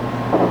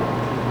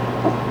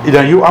 You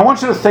know, I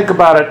want you to think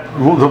about it.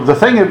 The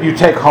thing that you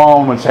take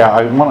home and say,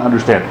 I want to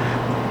understand,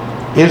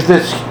 is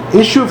this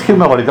issue of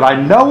humility that I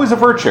know is a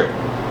virtue.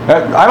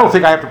 I don't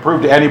think I have to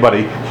prove to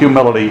anybody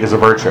humility is a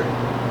virtue.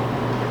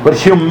 But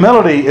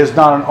humility is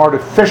not an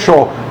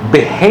artificial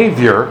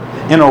behavior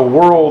in a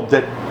world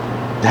that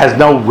has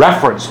no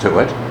reference to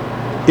it.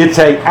 It's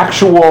an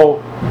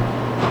actual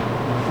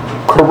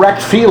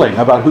correct feeling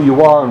about who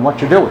you are and what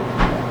you're doing.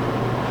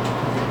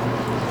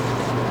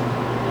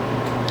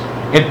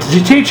 In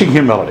teaching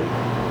humility,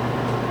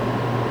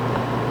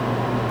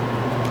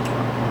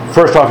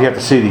 first off, you have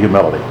to see the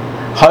humility.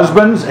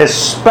 Husbands,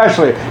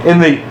 especially in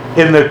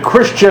the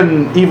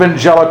Christian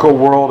evangelical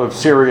world of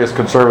serious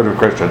conservative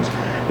Christians,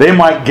 they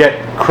might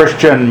get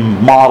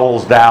Christian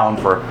models down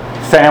for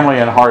family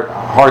and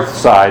hearth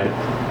side,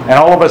 and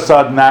all of a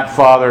sudden that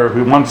father,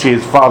 who once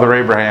he's Father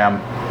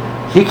Abraham,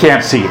 he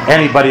can't see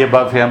anybody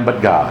above him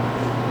but God.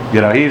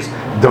 You know, he's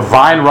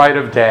divine right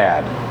of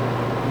dad.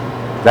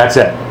 That's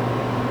it.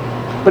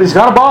 But he's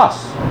got a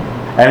boss,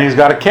 and he's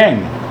got a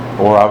king,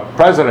 or a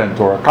president,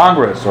 or a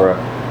Congress, or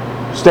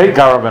a state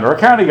government, or a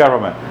county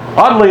government.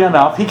 Oddly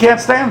enough, he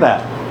can't stand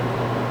that.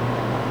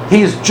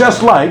 He's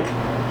just like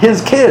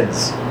his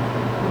kids.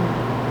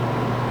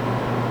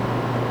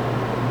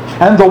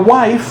 And the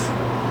wife,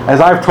 as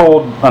I've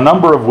told a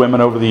number of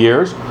women over the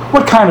years,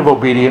 what kind of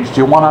obedience do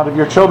you want out of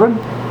your children?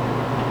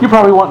 You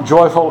probably want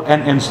joyful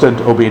and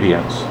instant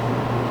obedience.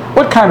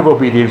 What kind of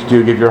obedience do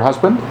you give your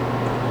husband?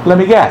 Let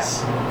me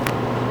guess.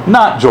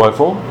 Not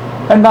joyful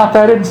and not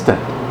that instant.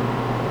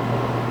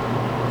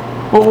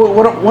 Well,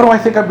 what do I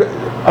think?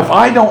 If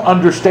I don't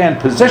understand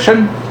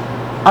position,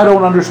 I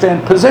don't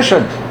understand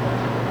position.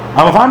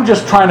 If I'm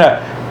just trying to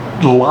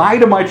lie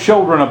to my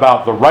children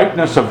about the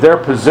rightness of their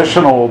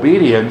positional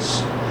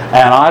obedience,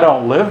 and I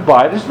don't live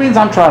by it, this means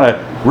I'm trying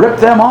to rip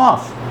them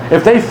off.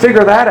 If they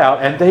figure that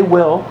out, and they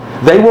will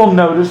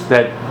notice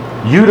that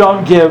you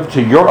don't give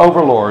to your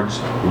overlords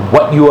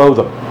what you owe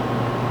them.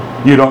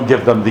 You don't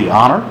give them the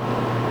honor.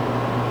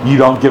 You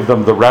don't give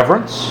them the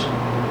reverence.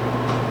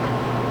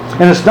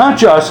 And it's not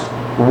just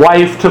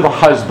wife to the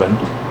husband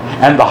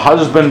and the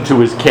husband to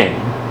his king,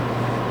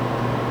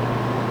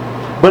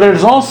 but it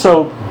is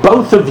also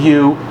both of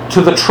you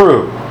to the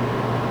true.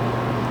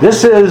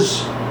 This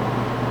is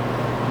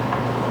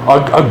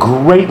a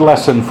great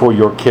lesson for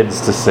your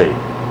kids to see.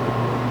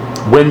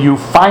 When you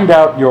find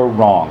out you're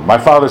wrong. My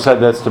father said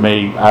this to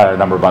me a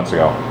number of months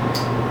ago.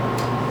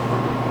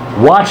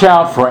 Watch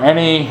out for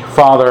any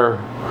father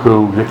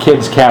who the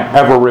kids can't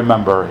ever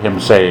remember him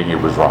saying he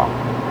was wrong.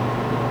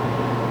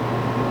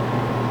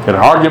 In an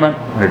argument,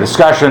 in a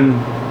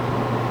discussion,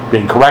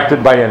 being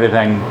corrected by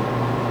anything,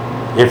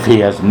 if he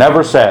has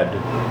never said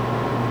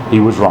he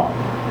was wrong.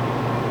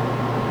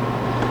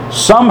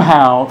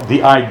 Somehow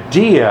the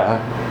idea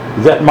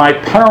that my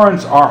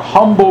parents are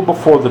humble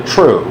before the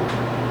true.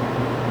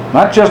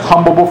 Not just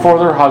humble before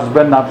their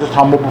husband, not just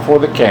humble before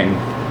the king,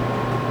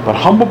 but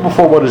humble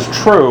before what is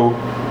true.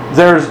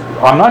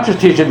 I'm not just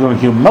teaching them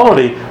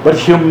humility, but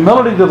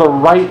humility to the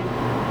right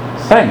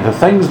thing, the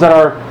things that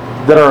are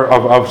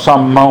of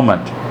some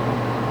moment.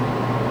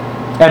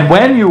 And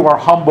when you are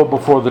humble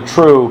before the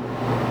true,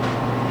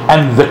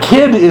 and the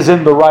kid is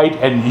in the right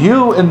and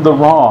you in the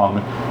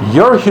wrong,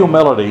 your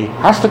humility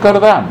has to go to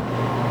them.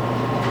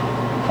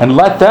 And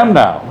let them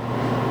know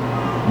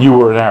you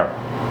were in error.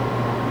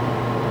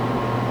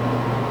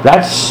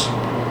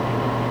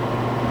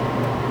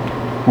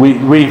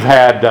 We've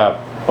had,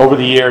 over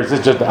the years,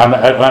 I'm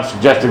not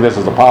suggesting this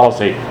as a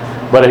policy,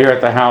 but here at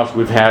the house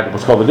we've had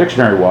what's called the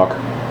dictionary walk,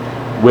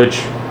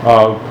 which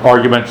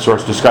arguments or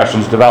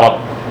discussions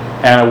develop,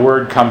 and a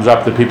word comes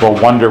up that people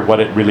wonder what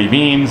it really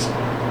means.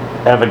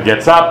 Evan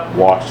gets up,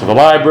 walks to the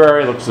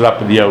library, looks it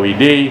up in the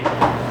OED,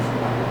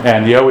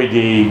 and the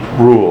OED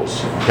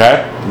rules,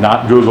 okay?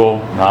 Not Google,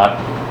 not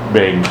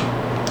Bing,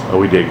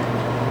 OED.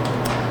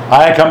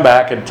 I come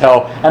back and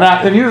tell,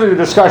 and usually the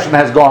discussion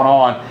has gone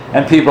on,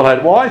 and people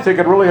had, well, I think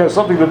it really has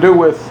something to do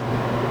with,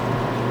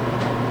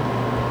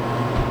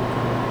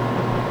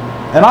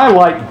 and I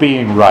like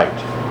being right.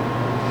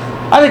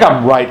 I think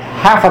I'm right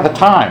half of the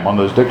time on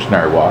those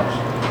dictionary walks.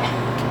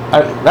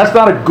 That's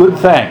not a good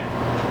thing.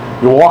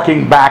 You're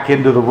walking back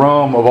into the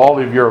room of all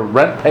of your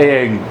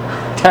rent-paying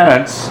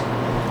tenants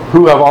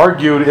who have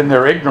argued in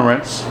their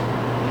ignorance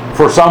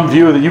for some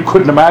view that you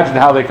couldn't imagine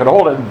how they could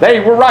hold it, and they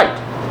were right.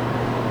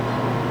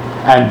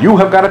 And you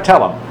have got to tell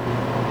them.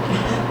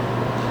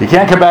 You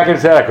can't come back and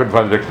say, I couldn't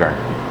find the dictionary.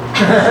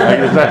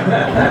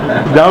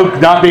 No,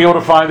 not being able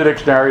to find the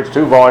dictionary, it's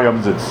 2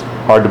 volumes, it's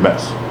hard to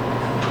miss.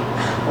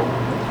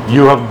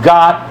 You have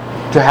got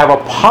to have a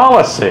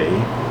policy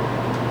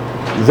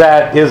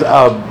that is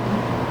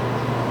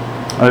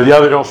the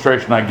other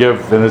illustration I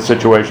give in this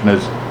situation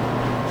is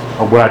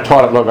when I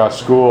taught at Logos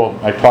School,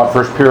 I taught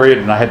first period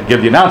and I had to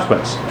give the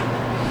announcements.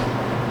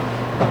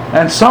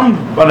 And some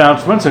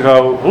announcements I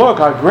go, look,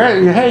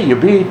 hey, you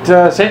beat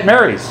St.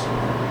 Mary's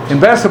in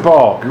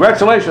basketball.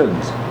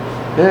 Congratulations.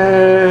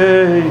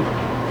 Yay.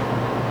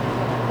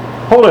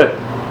 Hold it.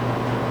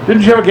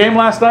 Didn't you have a game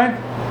last night?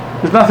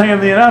 There's nothing in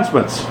the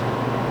announcements.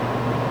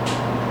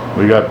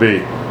 We got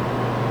beat.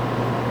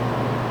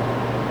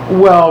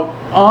 Well,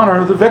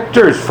 honor the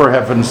victors, for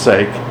heaven's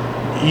sake.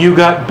 You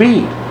got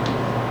beat.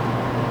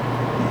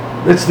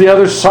 It's the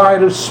other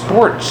side of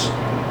sports,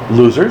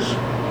 losers.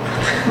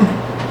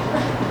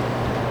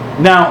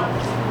 Now,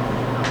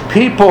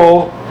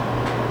 people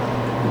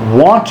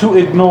want to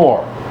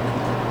ignore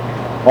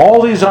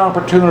all these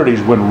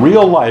opportunities when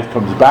real life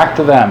comes back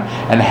to them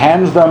and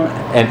hands them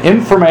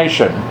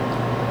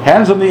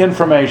the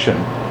information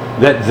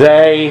that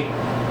they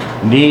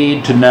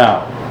need to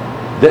know.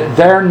 That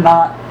they're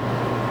not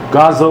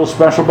God's little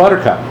special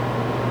buttercup.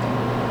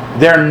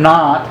 They're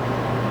not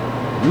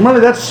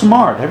really that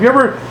smart. Have you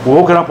ever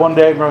woken up one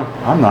day and go,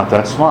 I'm not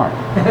that smart?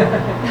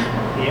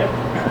 Yep.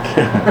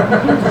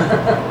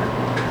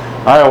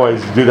 I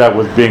always do that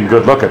with being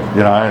good looking.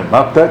 I'm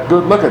not that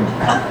good looking.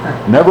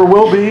 Never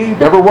will be,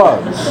 never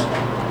was.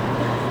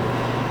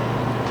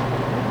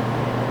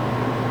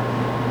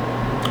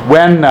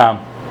 When,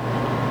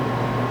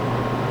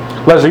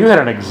 Leslie, you had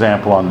an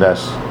example on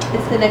this.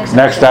 It's the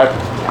next up.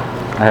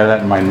 I have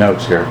that in my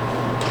notes here.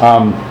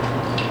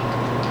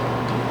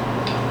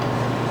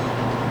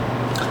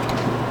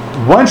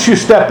 Once you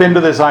step into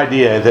this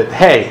idea that,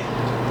 hey,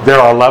 there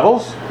are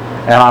levels,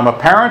 and I'm a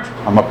parent,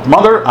 I'm a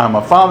mother, I'm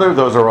a father,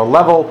 those are a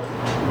level,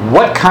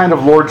 what kind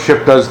of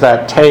lordship does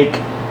that take?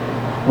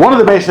 One of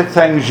the basic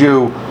things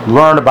you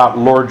learn about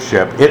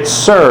lordship, it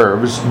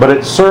serves, but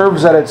it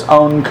serves at its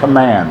own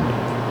command.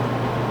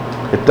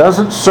 It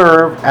doesn't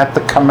serve at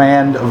the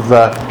command of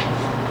the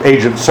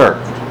agent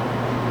served.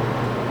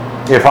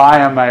 If I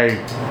am a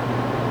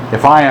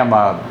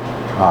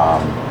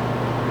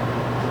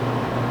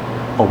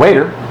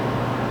waiter,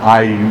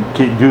 I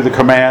do the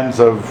commands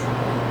of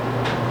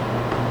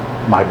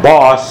my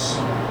boss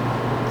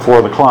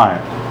for the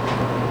client.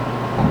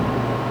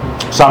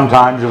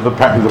 Sometimes if the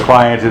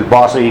client is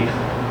bossy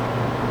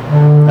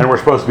and we're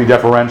supposed to be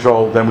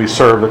deferential, then we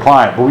serve the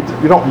client. But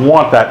we don't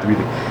want that to be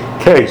the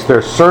case.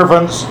 They're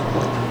servants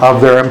of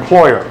their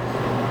employer.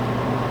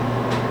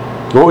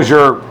 What was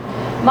your...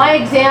 My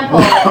example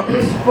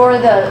is for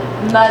the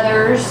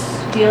mothers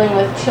dealing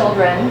with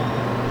children.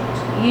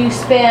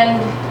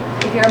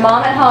 If you're a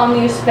mom at home,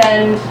 you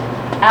spend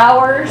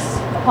hours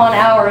upon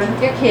hours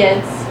with your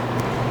kids.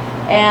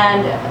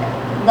 And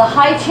the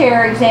high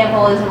chair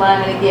example is what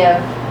I'm going to give.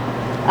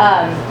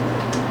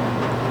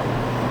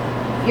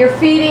 You're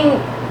feeding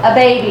a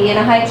baby in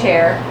a high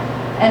chair,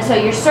 and so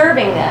you're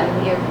serving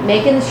them. You're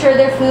making sure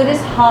their food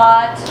is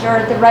hot or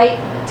at the right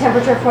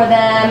temperature for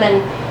them,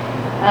 and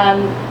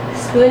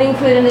spooning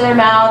food into their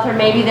mouth, or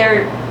maybe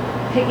they're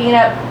picking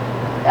up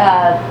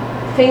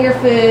finger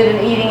food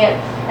and eating it.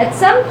 At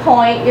some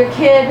point, your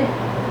kid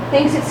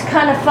thinks it's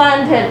kind of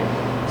fun to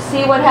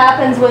see what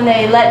happens when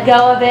they let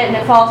go of it and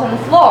it falls on the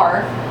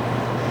floor.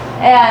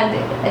 And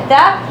at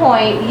that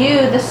point,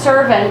 you, the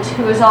servant,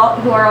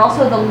 who are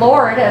also the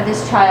Lord of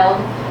this child,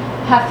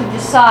 have to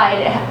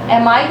decide,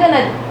 am I going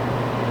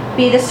to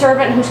be the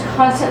servant who's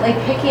constantly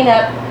picking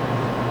up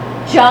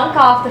junk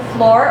off the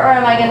floor, or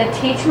am I going to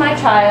teach my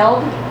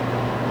child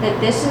that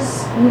this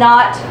is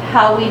not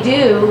how we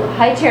do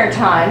high chair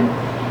time,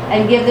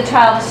 and give the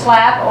child a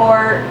slap,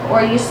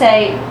 or you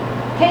say,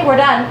 hey, we're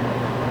done.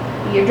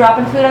 You're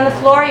dropping food on the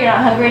floor, you're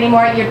not hungry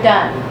anymore, you're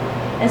done.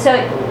 And so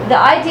the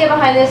idea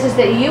behind this is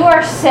that you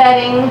are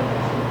setting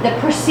the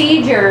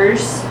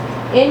procedures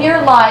in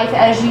your life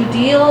as you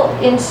deal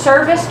in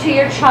service to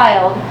your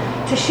child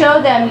to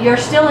show them you're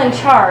still in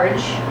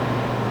charge,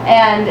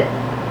 and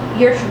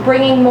you're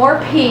bringing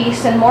more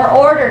peace and more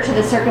order to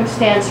the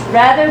circumstance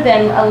rather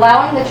than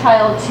allowing the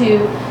child to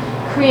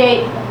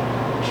create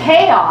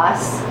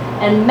chaos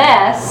and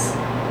mess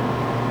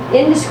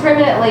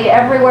indiscriminately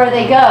everywhere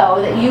they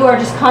go, that you are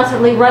just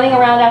constantly running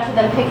around after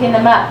them, picking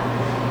them up.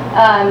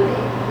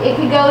 It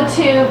could go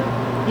to,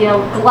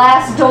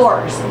 glass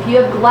doors. If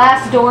you have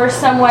glass doors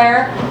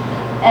somewhere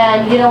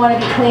and you don't want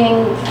to be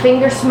cleaning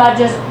finger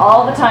smudges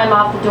all the time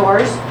off the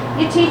doors,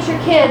 you teach your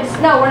kids,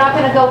 no, we're not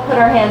going to go put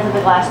our hands in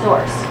the glass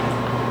doors.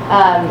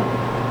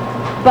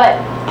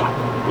 But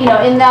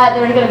in that,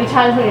 there are going to be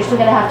times when you're still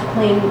going to have to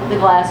clean the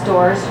glass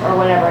doors or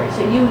whatever.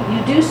 So you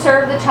do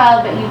serve the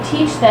child, but you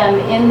teach them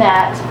in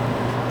that.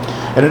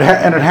 And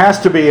it has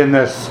to be in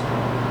this.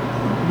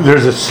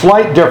 There's a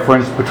slight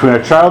difference between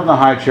a child in the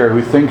high chair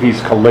who think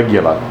he's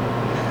Caligula,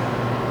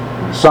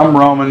 some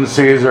Roman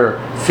Caesar,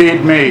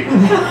 feed me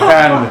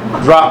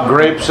and drop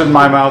grapes in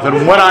my mouth,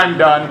 and when I'm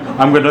done,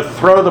 I'm going to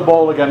throw the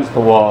bowl against the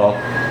wall,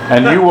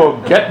 and you will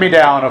get me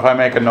down if I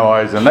make a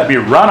noise, and let me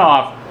run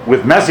off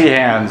with messy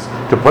hands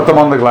to put them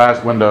on the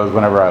glass windows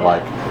whenever I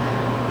like.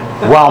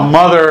 While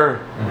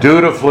mother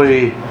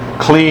dutifully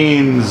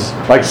cleans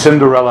like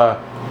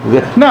Cinderella.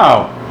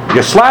 No,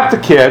 you slap the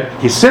kid,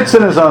 he sits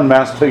in his own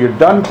mess till you're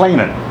done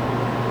cleaning.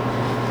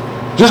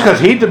 Just because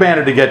he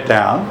demanded to get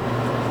down,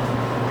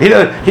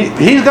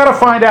 he's got to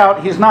find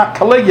out he's not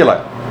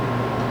Caligula.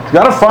 He's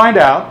got to find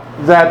out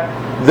that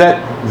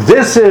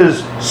this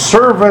is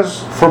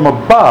service from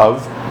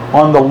above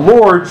on the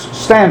Lord's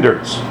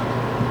standards,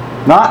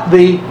 not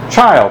the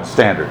child's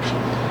standards.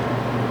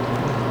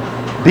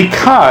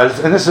 Because,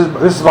 and this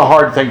is a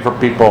hard thing for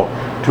people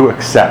to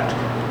accept,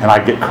 and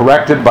I get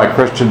corrected by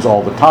Christians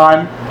all the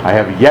time. I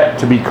have yet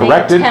to be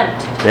corrected.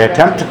 They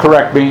attempt to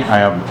correct me.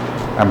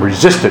 I'm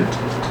resistant.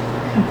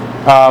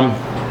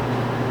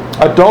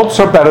 Adults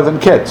are better than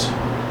kids.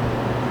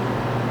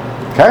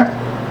 Okay?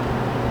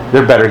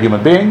 They're better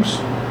human beings.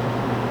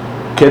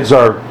 Kids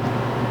are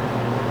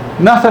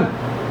nothing.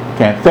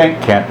 Can't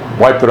think, can't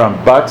wipe their own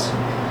butts.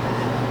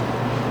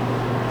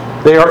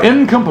 They are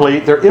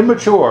incomplete, they're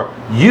immature.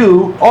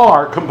 You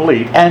are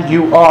complete and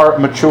you are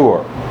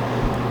mature.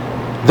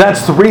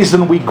 That's the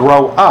reason we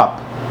grow up.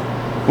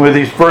 When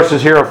these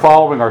verses here are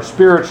following are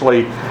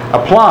spiritually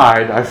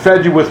applied. I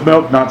fed you with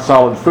milk, not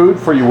solid food,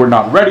 for you were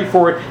not ready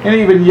for it, and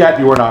even yet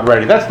you were not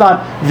ready. That's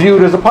not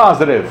viewed as a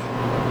positive.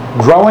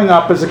 Growing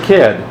up as a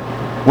kid.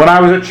 When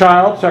I was a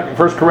child,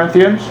 1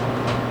 Corinthians,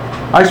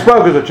 I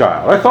spoke as a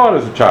child. I thought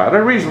as a child. I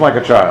reasoned like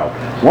a child.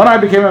 When I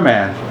became a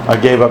man, I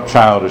gave up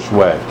childish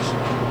ways.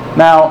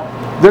 Now,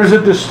 there's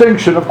a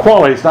distinction of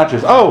quality. It's not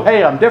just, oh,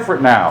 hey, I'm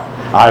different now.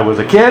 I was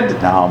a kid,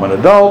 now I'm an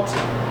adult.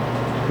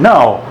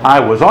 No, I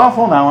was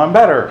awful, now I'm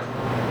better.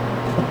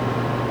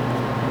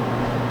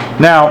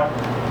 Now,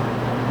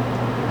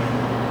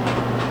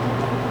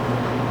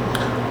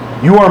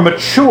 you are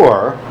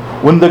mature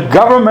when the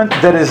government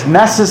that is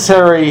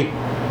necessary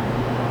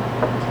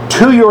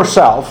to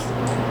yourself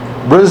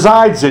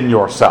resides in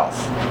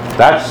yourself.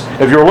 That's,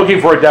 if you're looking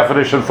for a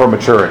definition for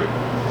maturity.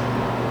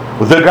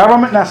 The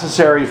government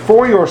necessary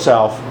for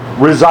yourself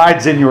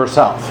resides in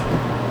yourself.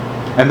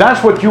 And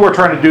that's what you are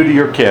trying to do to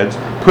your kids.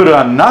 Put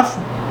enough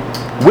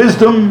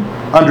wisdom,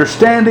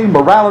 understanding,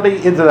 morality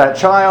into that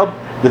child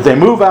that they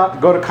move out to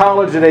go to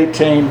college at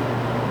 18,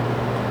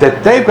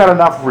 that they've got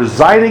enough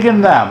residing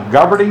in them,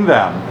 governing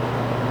them,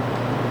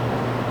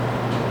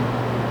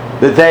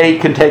 that they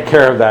can take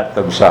care of that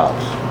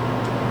themselves.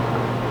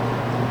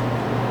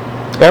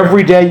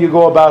 Every day you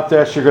go about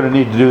this, you're going to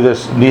need to do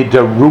this, need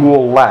to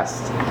rule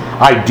less.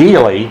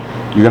 Ideally,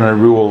 you're going to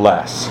rule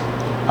less.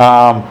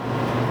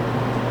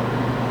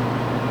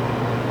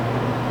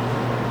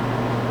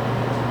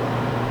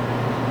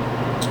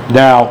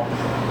 Now,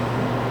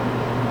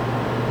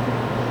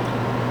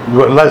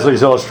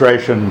 Leslie's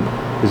illustration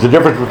is the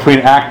difference between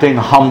acting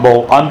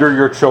humble under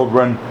your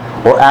children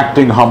or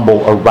acting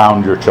humble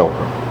around your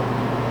children.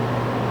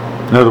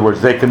 In other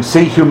words, they can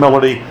see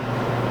humility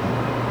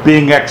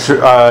being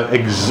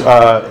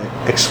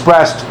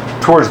expressed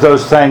towards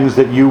those things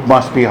that you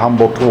must be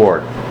humble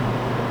toward.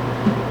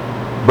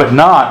 But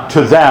not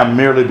to them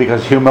merely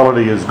because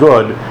humility is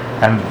good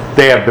and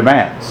they have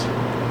demands.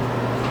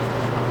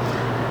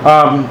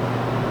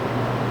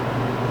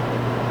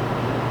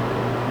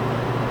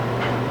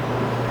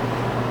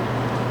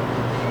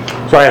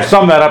 So I have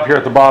summed that up here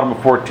at the bottom of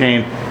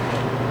 14.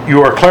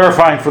 You are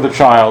clarifying for the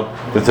child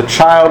that the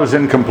child is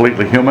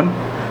incompletely human,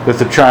 that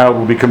the child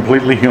will be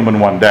completely human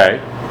one day,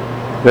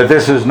 that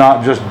this is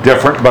not just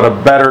different but a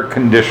better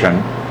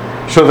condition,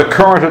 so the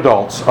current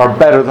adults are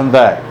better than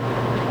they.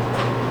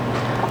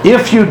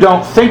 If you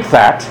don't think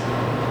that,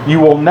 you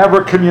will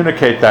never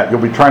communicate that. You'll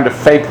be trying to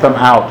fake them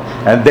out,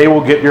 and they will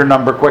get your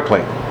number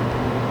quickly.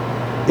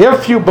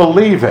 If you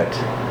believe it,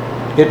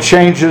 it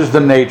changes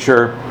the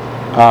nature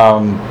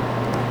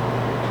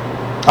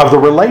of the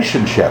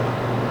relationship.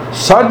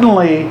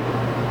 Suddenly,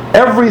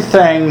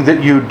 everything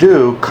that you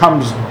do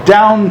comes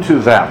down to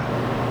them.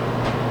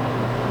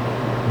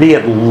 Be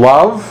it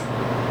love,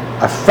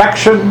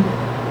 affection,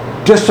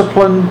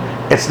 discipline.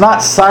 It's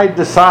not side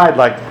to side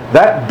like,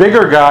 that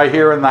bigger guy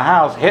here in the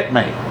house hit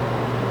me.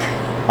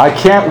 I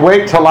can't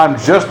wait till I'm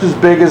just as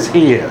big as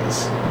he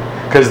is,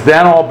 because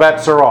then all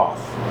bets are off.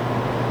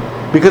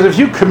 Because if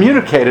you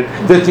communicated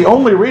that the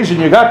only reason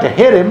you got to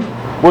hit him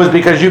was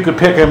because you could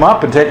pick him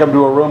up and take him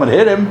to a room and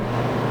hit him,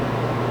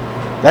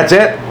 that's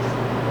it.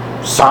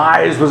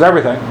 Size was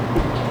everything.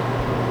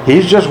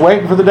 He's just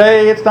waiting for the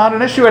day it's not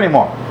an issue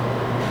anymore.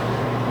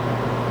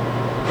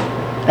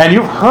 And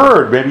you've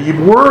heard, maybe you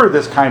were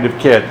this kind of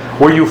kid,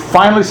 where you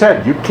finally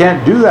said, you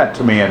can't do that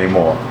to me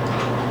anymore.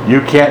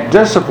 You can't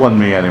discipline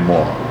me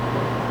anymore.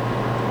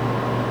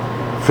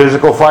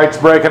 Physical fights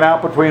breaking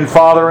out between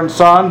father and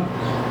son,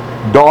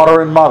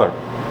 daughter and mother.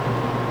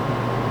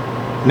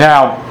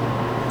 Now,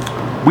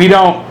 we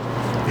don't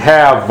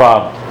have...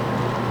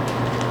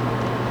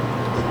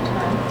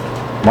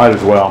 Might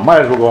as well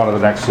go on to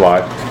the next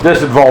slide.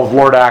 This involves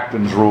Lord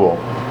Acton's rule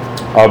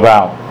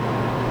about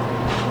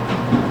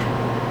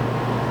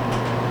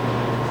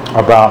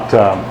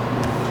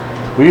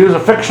we use a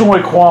fictional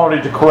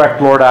equality to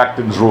correct Lord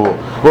Acton's rule.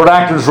 Lord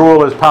Acton's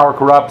rule is power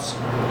corrupts,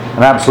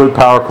 and absolute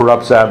power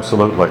corrupts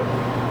absolutely.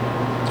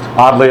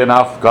 Oddly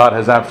enough, God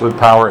has absolute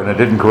power and it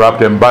didn't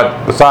corrupt him,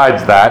 but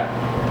besides that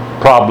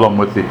problem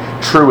with the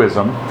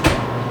truism,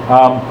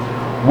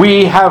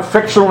 we have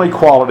fictional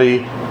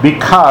equality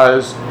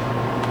because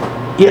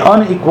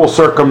unequal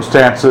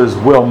circumstances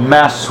will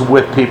mess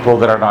with people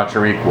that are not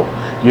your equal.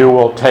 You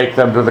will take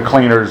them to the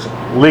cleaners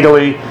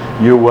legally,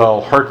 you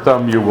will hurt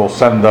them, you will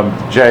send them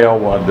to jail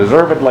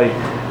undeservedly,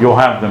 you'll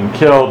have them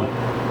killed.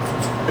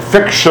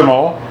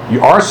 Fictional,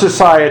 our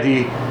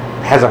society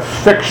has a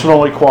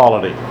fictional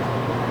equality.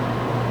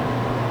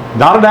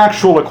 Not an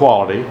actual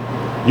equality.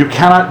 You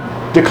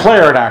cannot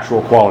declare an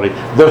actual equality.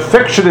 The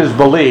fiction is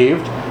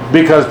believed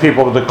because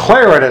people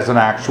declare it as an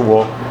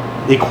actual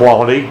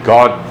equality.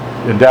 God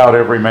endowed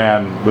every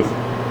man with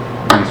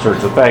these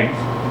sorts of things.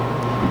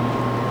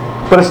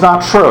 But it's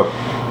not true.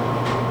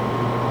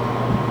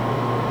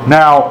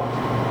 Now,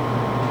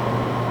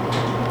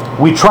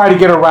 we try to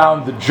get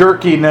around the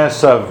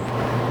jerkiness of,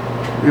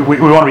 we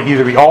want to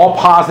either be all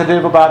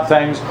positive about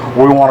things,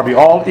 or we want to be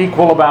all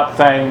equal about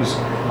things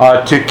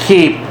to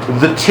keep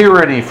the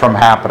tyranny from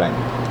happening.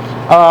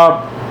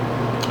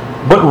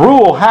 But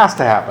rule has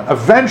to happen.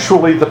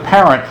 Eventually, the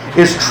parent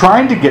is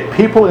trying to get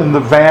people in the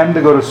van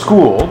to go to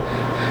school,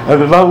 and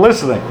they're not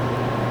listening.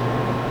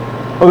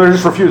 Or they're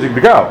just refusing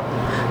to go.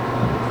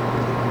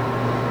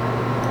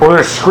 Or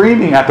they're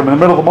screaming at them in the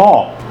middle of the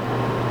mall.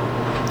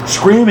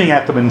 Screaming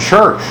at them in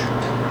church.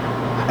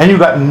 And you've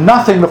got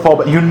nothing to fall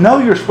back. You know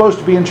you're supposed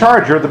to be in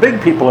charge. You're the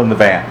big people in the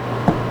van.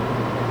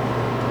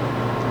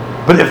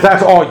 But if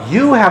that's all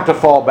you have to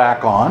fall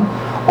back on,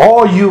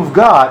 all you've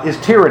got is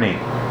tyranny.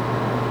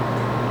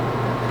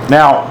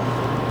 Now,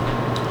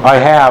 I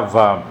have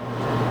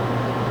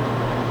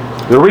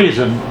the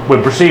reason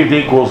when perceived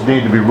equals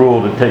need to be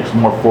ruled, it takes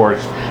more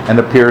force and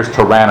appears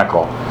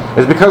tyrannical,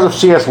 is because of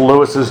C.S.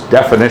 Lewis's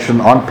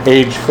definition on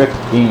page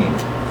 15.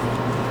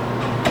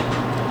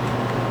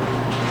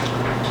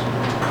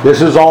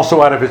 This is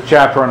also out of his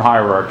chapter on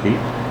hierarchy.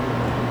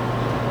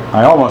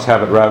 I almost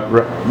have it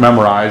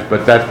memorized,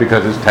 but that's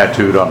because it's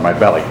tattooed on my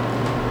belly.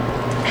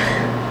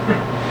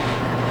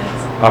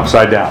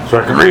 Upside down, so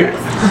I can read it.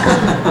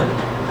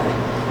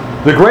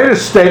 The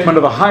greatest statement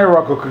of the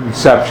hierarchical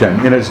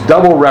conception in its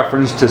double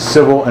reference to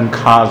civil and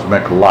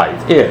cosmic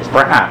life is,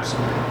 perhaps,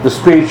 the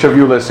speech of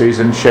Ulysses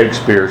in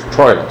Shakespeare's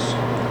Troilus.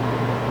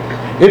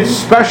 Its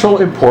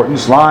special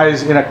importance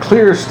lies in a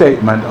clear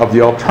statement of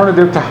the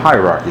alternative to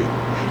hierarchy.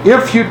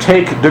 If you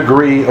take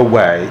degree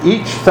away,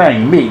 each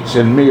thing meets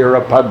in mere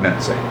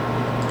repugnancy.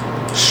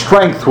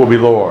 Strength will be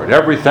Lord.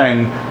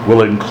 Everything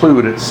will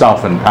include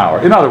itself in power.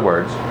 In other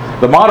words,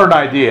 the modern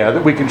idea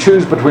that we can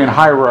choose between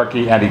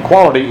hierarchy and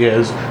equality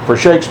is, for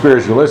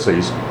Shakespeare's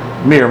Ulysses,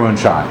 mere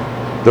moonshine.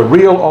 The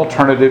real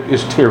alternative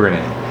is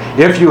tyranny.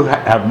 If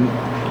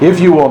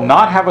you will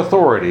not have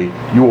authority,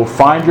 you will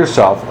find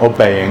yourself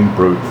obeying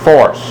brute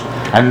force.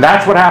 And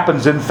that's what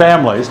happens in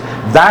families.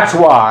 That's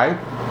why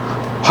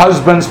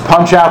husbands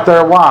punch out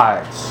their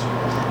wives.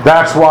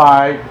 That's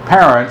why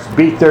parents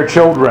beat their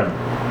children.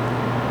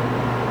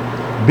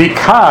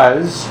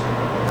 Because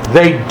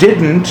they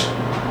didn't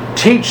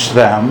teach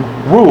them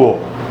rule,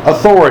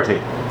 authority.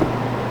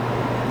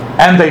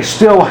 And they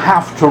still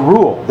have to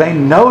rule. They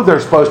know they're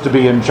supposed to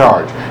be in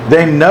charge.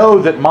 They know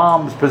that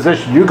mom's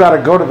position, you got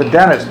to go to the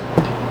dentist.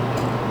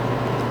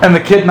 and the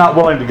kid not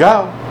willing to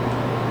go.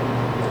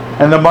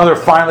 And the mother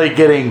finally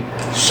getting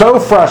so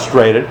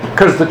frustrated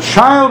because the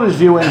child is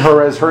viewing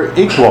her as her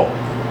equal,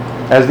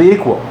 as the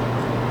equal.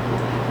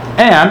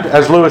 And,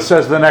 as Lewis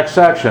says in the next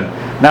section,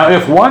 now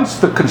if once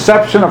the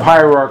conception of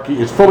hierarchy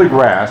is fully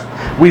grasped,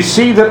 we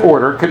see that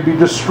order can be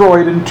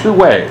destroyed in two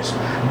ways.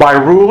 By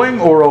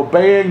ruling or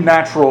obeying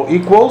natural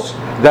equals,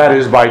 that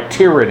is, by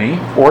tyranny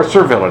or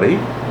servility.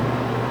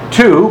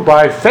 Two,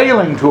 by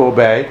failing to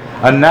obey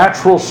a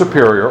natural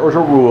superior or to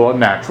rule a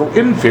natural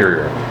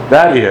inferior,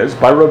 that is,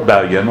 by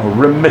rebellion or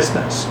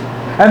remissness.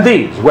 And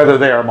these, whether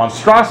they are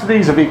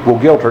monstrosities of equal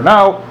guilt or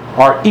no,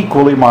 are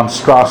equally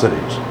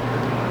monstrosities.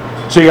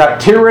 So you got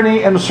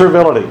tyranny and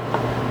servility.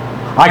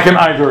 I can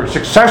either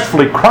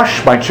successfully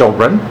crush my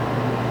children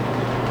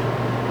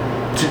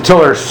till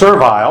they're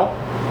servile.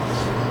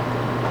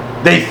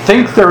 They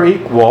think they're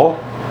equal,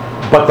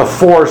 but the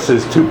force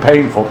is too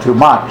painful, too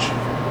much.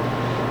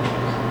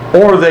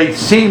 Or they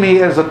see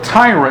me as a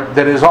tyrant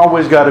that has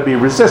always got to be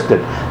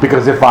resisted.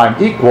 Because if I'm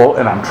equal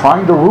and I'm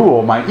trying to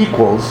rule my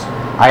equals,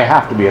 I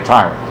have to be a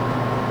tyrant.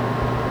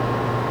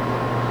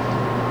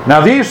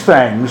 Now these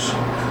things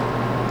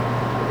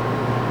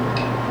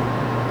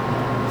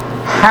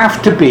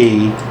have to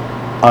be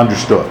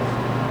understood.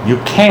 You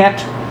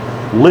can't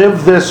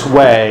live this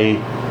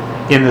way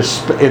in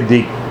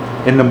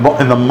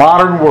the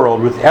modern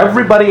world with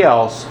everybody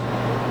else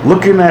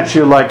looking at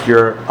you like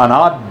you're an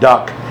odd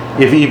duck,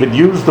 if you even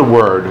use the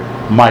word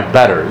my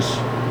betters.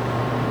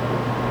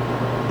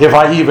 If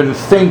I even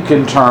think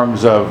in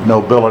terms of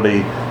nobility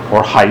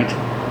or height.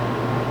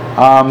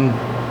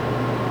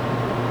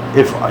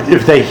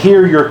 If they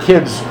hear your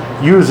kids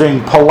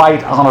using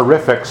polite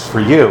honorifics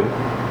for you.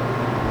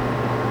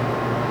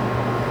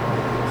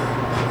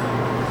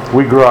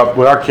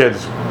 Our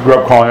kids grew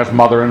up calling us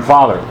mother and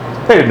father.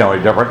 They didn't know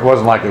any different. It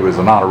wasn't like it was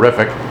an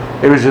honorific.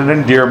 It was an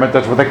endearment.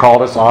 That's what they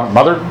called us,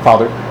 mother and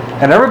father.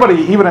 And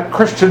everybody, even at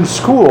Christian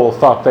school,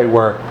 thought they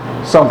were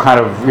some kind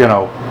of,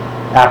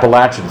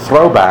 Appalachian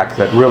throwback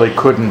that really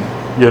couldn't,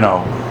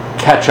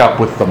 catch up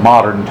with the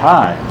modern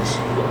times.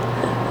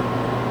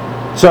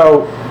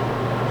 So,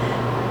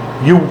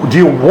 do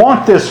you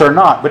want this or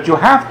not? But you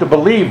have to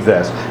believe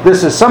this.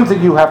 This is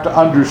something you have to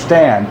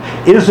understand.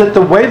 Is it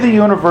the way the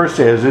universe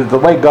is the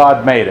way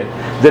God made it,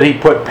 that He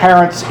put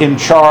parents in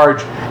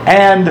charge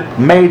and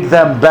made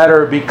them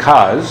better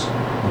because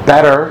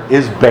better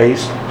is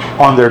based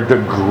on their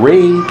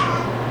degree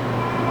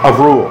of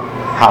rule.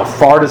 How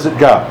far does it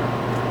go?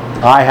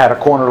 I had a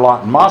corner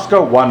lot in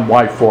Moscow, 1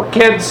 wife, 4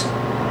 kids.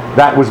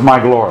 That was my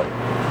glory.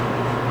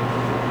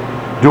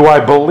 Do I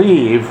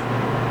believe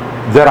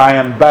that I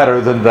am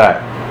better than they?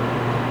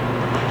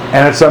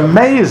 And it's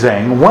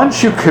amazing,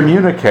 once you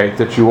communicate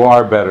that you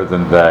are better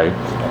than they,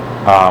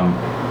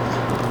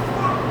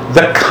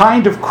 the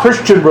kind of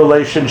Christian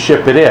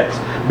relationship it is.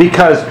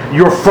 Because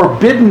you're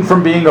forbidden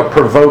from being a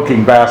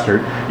provoking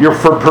bastard. You're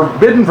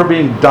forbidden from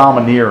being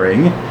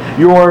domineering.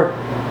 You're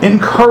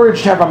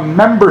encouraged to have a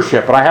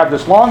membership. And I have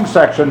this long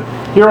section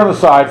here on the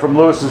side from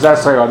Lewis's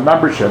essay on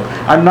membership.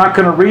 I'm not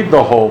going to read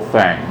the whole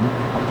thing.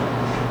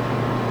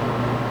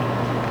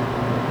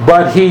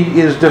 But he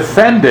is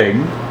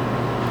defending,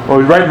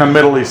 right in the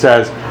middle he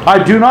says,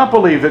 I do not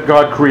believe that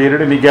God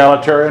created an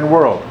egalitarian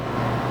world.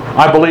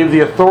 I believe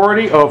the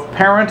authority of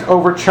parent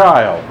over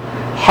child,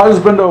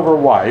 husband over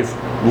wife,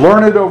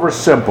 learned over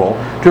simple,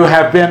 to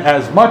have been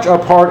as much a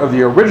part of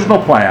the original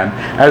plan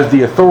as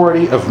the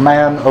authority of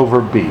man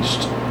over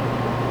beast.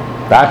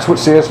 That's what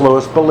C.S.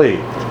 Lewis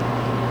believed.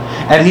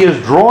 And he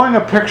is drawing a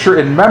picture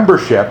in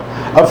membership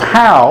of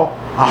how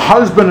a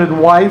husband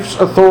and wife's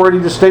authority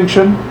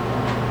distinction,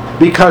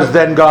 because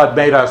then God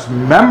made us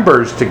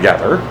members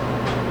together,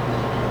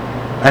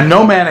 and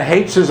no man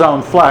hates his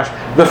own flesh.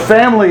 The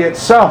family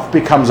itself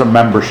becomes a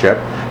membership,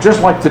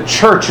 just like the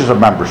church is a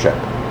membership.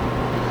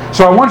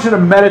 So I want you to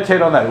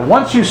meditate on that.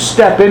 Once you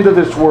step into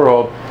this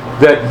world,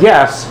 that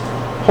yes,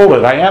 hold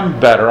it, I am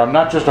better. I'm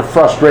not just a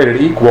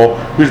frustrated equal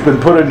who's been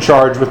put in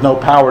charge with no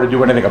power to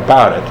do anything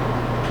about it.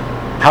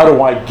 How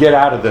do I get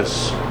out of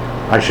this?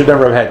 I should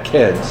never have had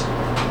kids.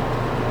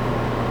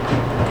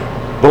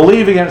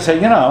 Believing it and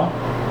saying,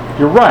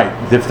 you're right.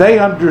 If they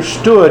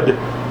understood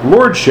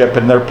lordship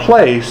in their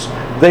place,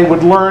 they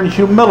would learn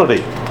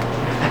humility.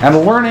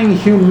 And learning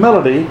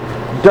humility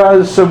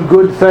does some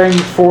good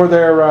things for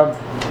their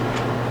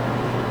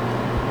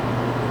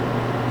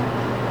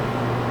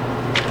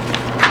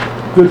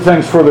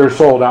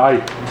soul. Now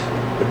I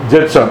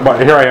did some.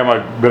 Here I am.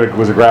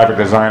 Was a graphic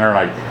designer, and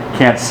I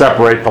can't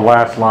separate the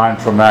last line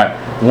from that.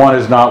 One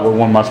is not what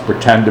one must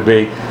pretend to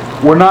be.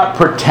 We're not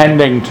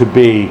pretending to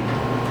be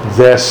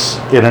this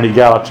in an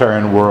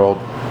egalitarian world.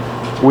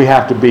 We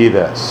have to be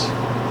this.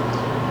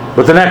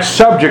 But the next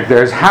subject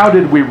there is, how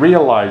did we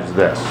realize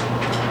this?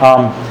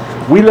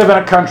 We live in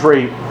a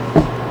country,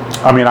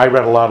 I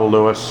read a lot of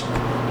Lewis.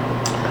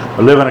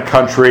 We live in a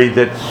country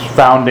that's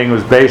founding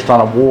was based on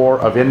a war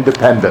of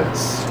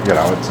independence. It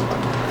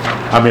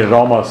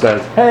almost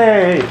says,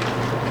 hey,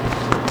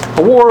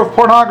 a war of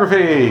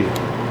pornography.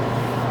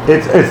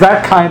 It's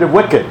that kind of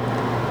wicked.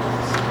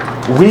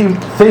 we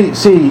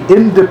see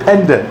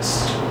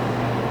independence,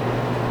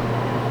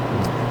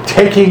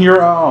 taking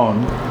your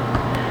own,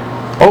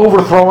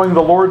 overthrowing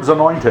the Lord's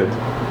anointed,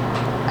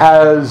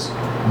 as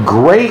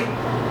great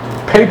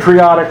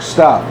patriotic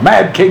stuff.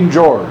 Mad King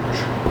George.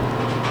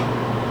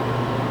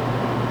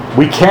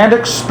 We can't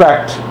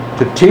expect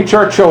to teach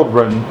our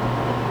children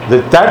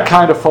that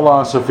kind of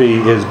philosophy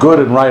is good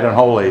and right and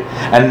holy,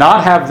 and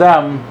not have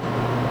them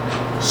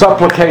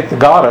supplicate the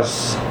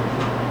goddess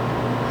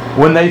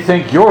when they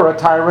think you're a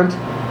tyrant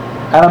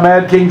and a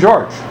mad King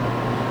George.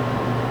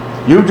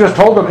 You just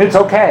told them it's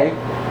okay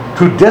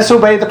to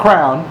disobey the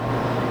crown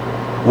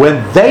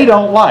when they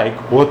don't like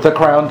what the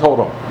crown told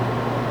them.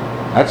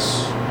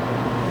 That's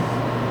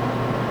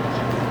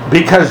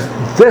because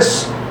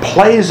this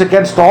plays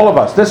against all of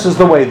us. This is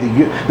the way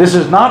this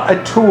is not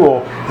a tool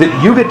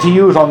that you get to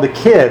use on the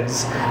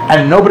kids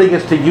and nobody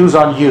gets to use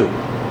on you.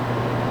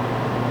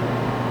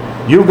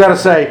 You've got to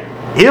say,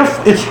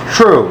 if it's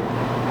true,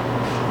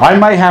 I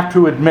may have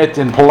to admit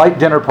in polite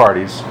dinner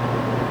parties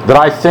that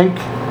I think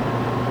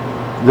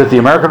that the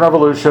American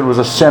Revolution was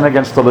a sin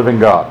against the living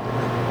God,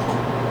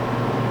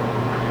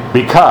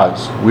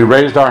 because we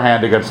raised our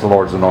hand against the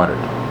Lord's anointed.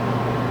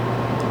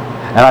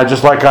 And I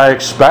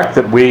expect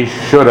that we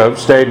should have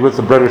stayed with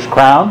the British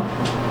Crown,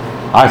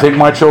 I think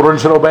my children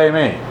should obey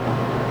me.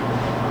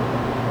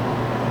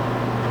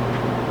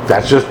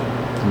 That's just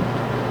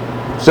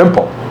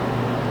simple.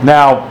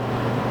 Now,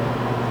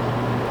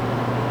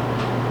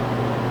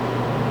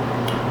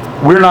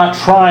 we're not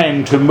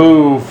trying to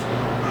move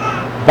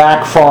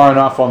back far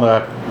enough on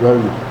the...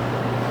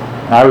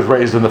 I was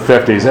raised in the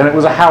 50s, and it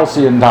was a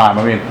halcyon time.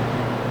 I mean,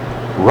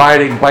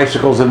 riding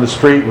bicycles in the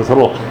street with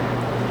little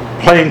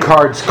playing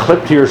cards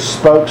clipped to your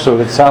spokes so it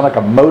would sound like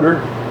a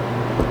motor.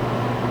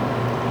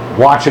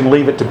 Watching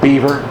Leave It to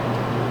Beaver.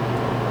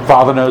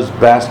 Father Knows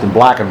Best in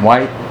black and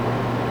white.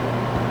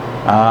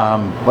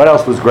 What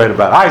else was great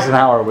about it?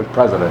 Eisenhower was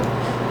president.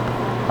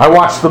 I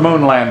watched the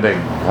moon landing.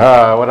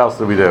 What else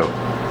did we do?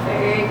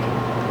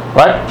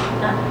 What?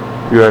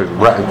 You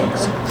right.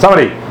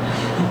 Somebody,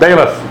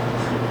 bailiff,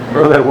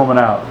 throw that woman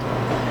out.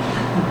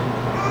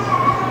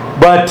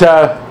 But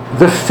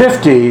the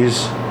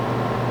 50s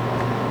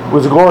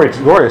was a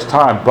glorious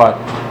time, but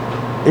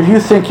if you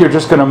think you're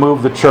just going to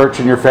move the church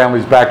and your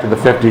families back to the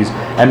 50s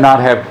and not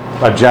have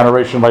a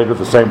generation later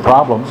the same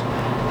problems,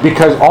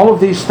 because all of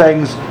these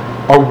things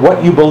are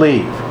what you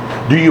believe.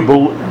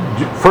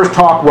 First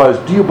talk was,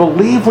 do you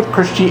believe what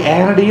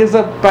Christianity is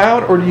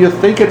about, or do you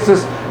think it's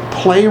this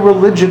play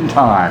religion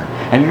time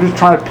and you're just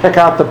trying to pick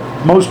out the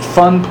most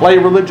fun play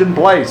religion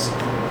place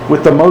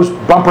with the most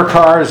bumper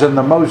cars and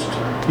the most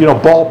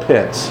ball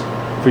pits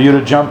for you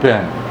to jump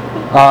in?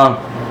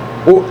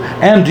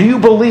 And do you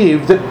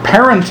believe that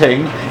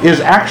parenting is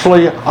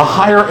actually a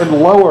higher and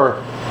lower,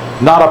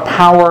 not a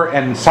power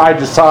and side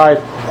to side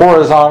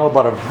horizontal,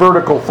 but a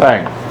vertical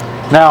thing?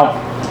 Now,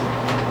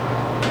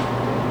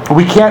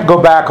 we can't go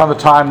back on the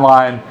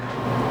timeline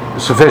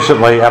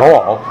sufficiently at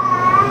all,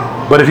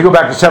 but if you go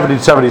back to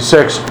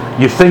 1776,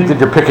 you think that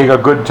you're picking a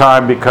good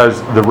time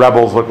because the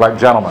rebels look like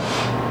gentlemen.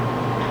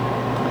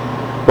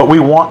 But we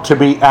want to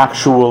be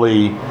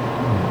actually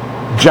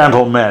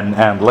gentlemen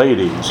and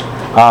ladies.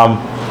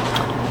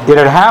 It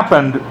had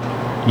happened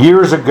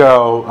years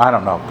ago, I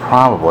don't know,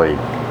 probably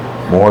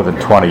more than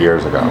 20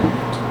 years ago.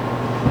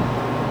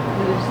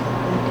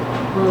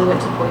 When we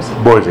went to Boise.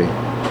 Boise. It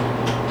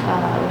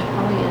was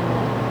probably in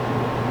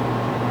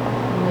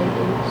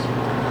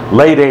the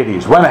late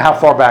 80s. Late 80s. How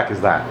far back is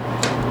that?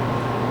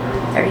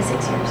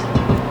 36 years.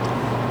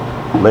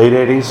 Late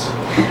 80s?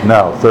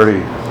 No,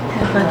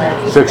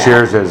 36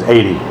 years is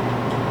 80.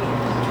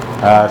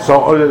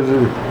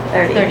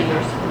 30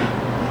 years.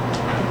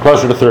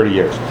 Closer to 30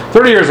 years.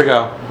 30 years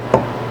ago,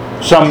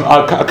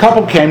 a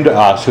couple came to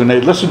us and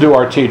they listened to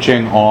our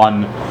teaching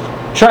on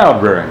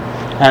child rearing.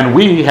 And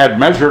we had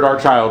measured our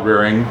child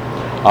rearing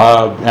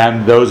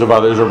and those of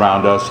others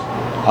around us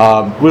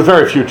with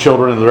very few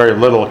children and very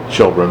little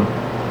children.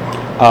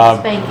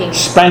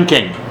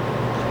 Spanking.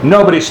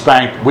 Nobody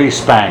spanked, we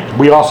spanked.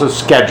 We also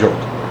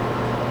scheduled.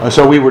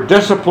 So we were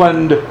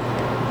disciplined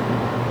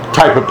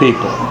type of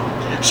people.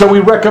 So we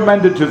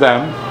recommended to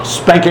them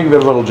spanking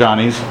their little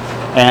Johnnies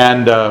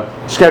and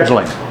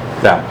scheduling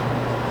them.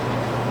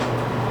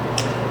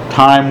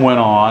 Time went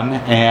on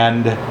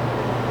and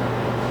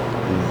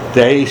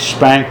they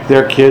spanked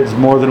their kids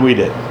more than we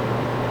did.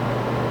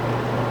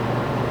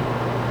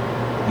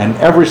 And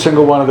every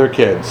single one of their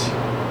kids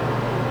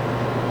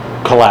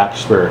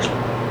collapsed spiritually.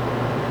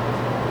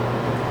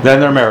 Then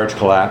their marriage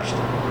collapsed.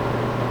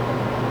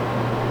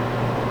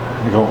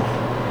 You go,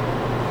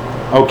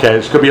 okay,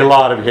 there's going to be a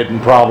lot of hidden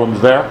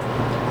problems there.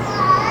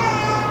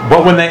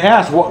 But when they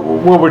asked, well,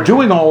 we're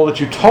doing all that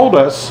you told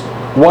us,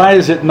 why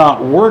is it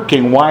not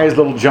working? Why is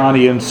little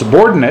Johnny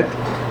insubordinate?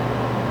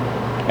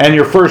 And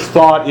your first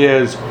thought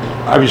is,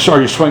 are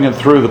you swinging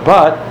through the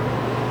butt?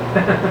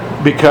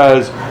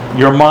 Because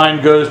your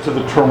mind goes to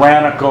the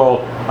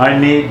tyrannical, I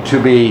need to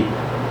be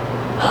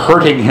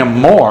hurting him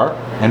more,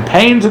 and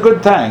pain's a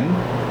good thing,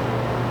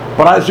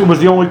 but it was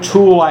the only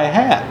tool I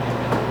had.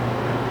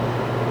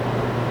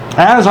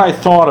 as I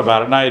thought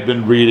about it, and I had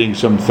been reading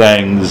some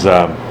things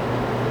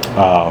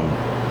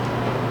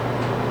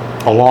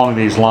along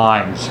these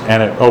lines,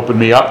 and it opened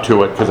me up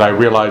to it because I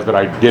realized that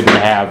I didn't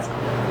have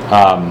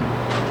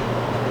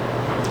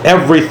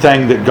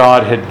everything that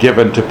God had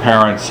given to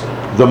parents.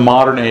 The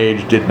modern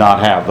age did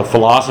not have. The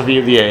philosophy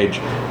of the age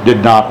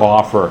did not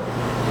offer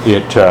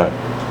it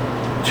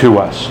to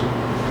us.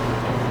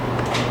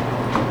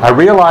 I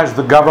realized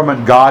the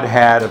government God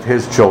had of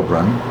His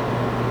children,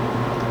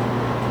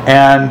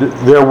 and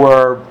there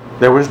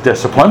was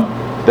discipline,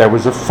 there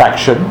was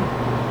affection,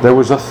 there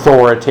was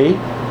authority,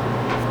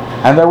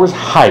 and there was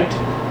height.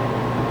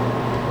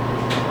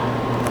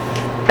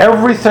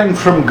 Everything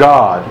from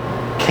God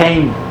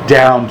came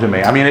down to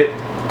me. I mean,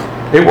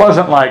 it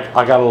wasn't like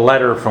I got a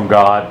letter from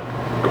God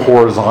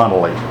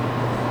horizontally.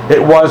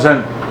 It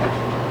wasn't.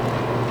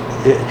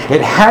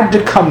 It had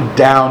to come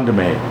down to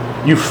me.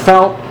 You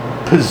felt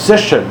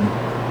position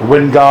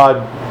when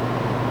God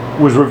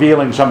was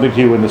revealing something to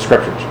you in the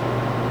Scriptures.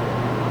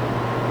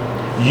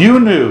 You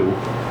knew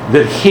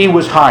that He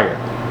was higher.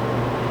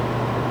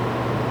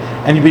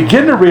 And you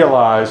begin to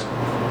realize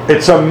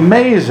it's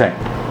amazing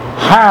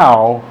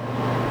how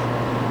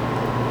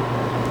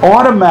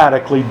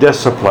automatically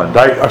disciplined.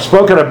 I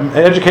spoke at an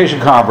education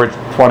conference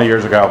 20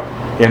 years ago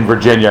in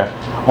Virginia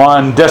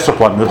on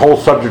discipline. The whole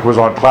subject was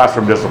on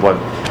classroom discipline.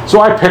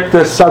 So I picked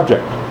this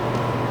subject.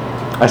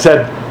 I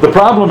said, the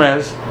problem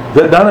is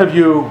that none of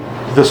you,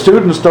 the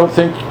students, don't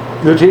think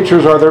the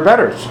teachers are their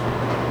betters.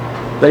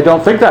 They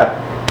don't think that.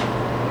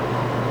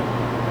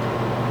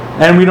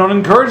 And we don't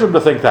encourage them to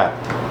think that.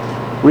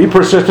 We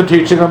persist in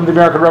teaching them the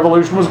American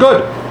Revolution was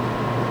good.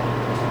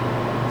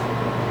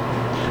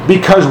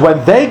 Because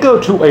when they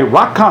go to a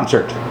rock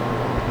concert,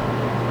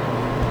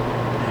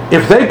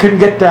 if they can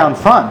get down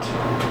front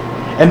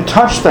and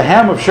touch the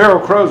hem of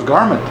Sheryl Crow's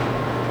garment,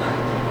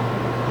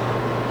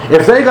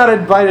 if they got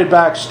invited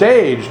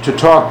backstage to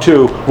talk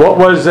to, what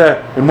was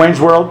in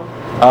Wayne's World,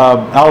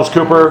 Alice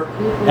Cooper,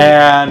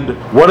 and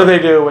what do they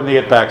do when they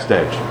get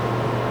backstage?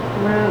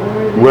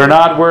 We're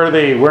not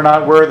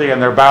worthy,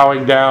 and they're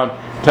bowing down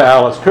to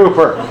Alice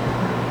Cooper.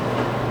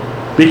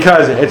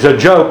 Because it's a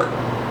joke,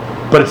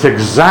 but it's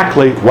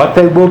exactly what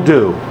they will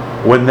do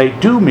when they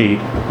do meet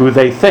who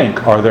they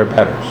think are their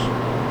betters.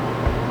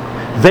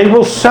 They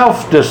will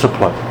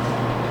self-discipline.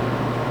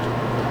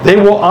 They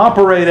will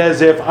operate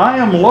as if I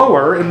am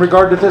lower in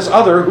regard to this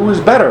other who is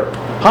better,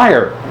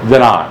 higher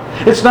than I.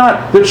 It's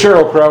not that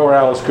Sheryl Crow or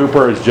Alice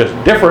Cooper is just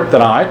different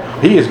than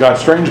I. He has got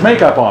strange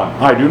makeup on.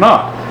 I do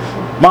not.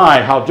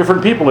 My, how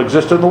different people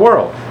exist in the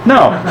world.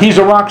 No, he's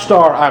a rock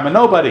star. I'm a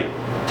nobody.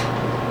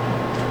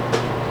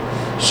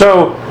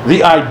 So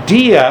the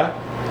idea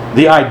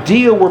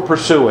we're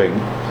pursuing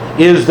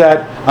is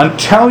that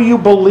until you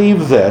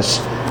believe this,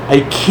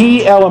 a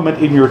key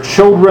element in your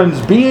children's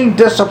being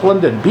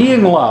disciplined and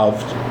being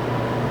loved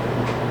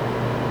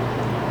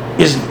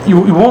is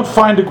you won't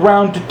find a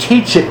ground to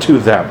teach it to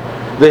them.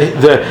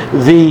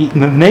 The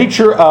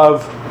nature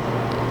of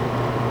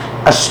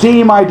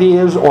esteem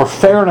ideas or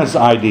fairness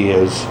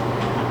ideas,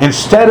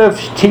 instead of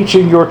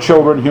teaching your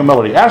children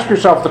humility, ask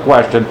yourself the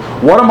question,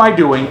 what am I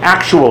doing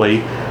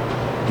actually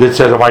that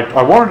says, if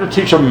I wanted to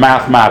teach them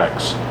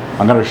mathematics,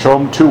 I'm going to show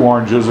them 2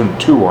 oranges and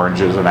 2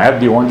 oranges and add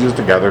the oranges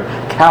together,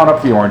 count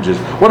up the oranges.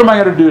 What am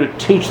I going to do to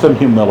teach them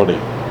humility?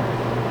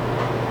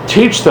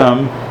 Teach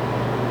them,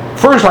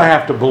 first I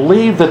have to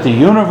believe that the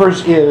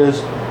universe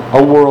is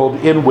a world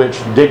in which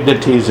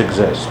dignities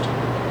exist,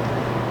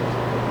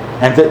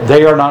 and that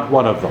they are not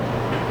one of them.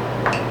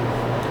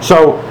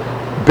 So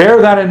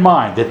bear that in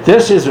mind, that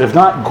this is, if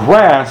not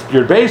grasped,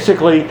 you're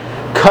basically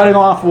cutting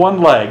off one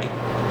leg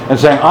and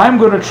saying, I'm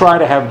going to try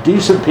to have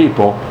decent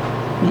people,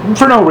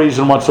 for no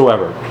reason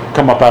whatsoever,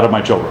 come up out of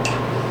my children.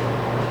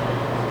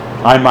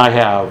 I might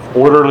have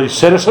orderly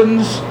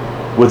citizens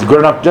with good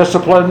enough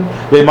discipline.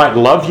 They might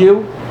love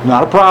you,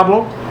 not a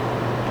problem.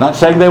 Not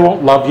saying they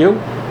won't love you.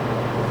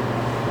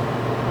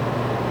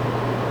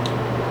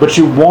 But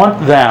you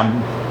want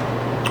them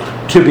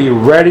to be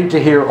ready to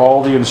hear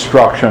all the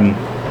instruction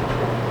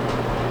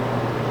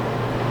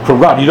from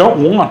God. You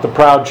don't want the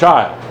proud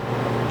child.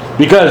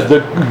 Because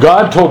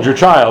God told your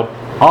child,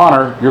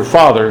 honor your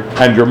father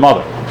and your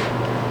mother.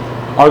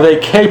 Are they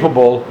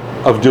capable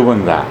of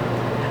doing that?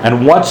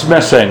 And what's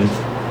missing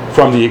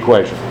from the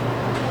equation?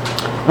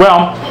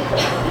 Well,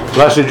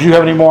 Leslie, do you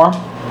have any more?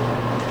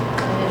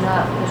 I did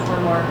not. There's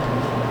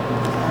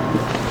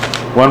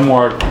One one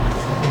more. more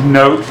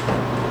note.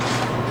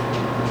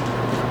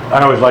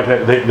 I always like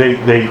that.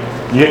 They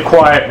get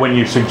quiet when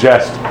you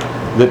suggest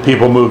that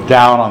people move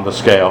down on the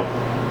scale,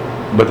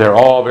 but they're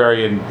all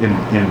very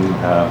indignant.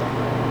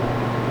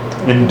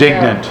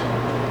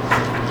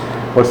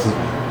 What's the...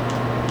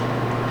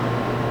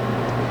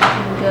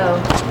 Go.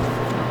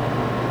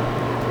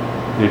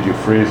 Did you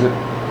freeze it?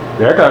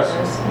 There it goes.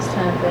 It's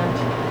kind of bent.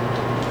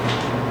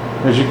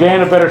 As you gain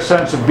a better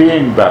sense of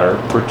being better,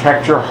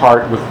 protect your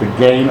heart with the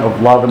gain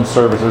of love and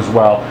service as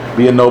well.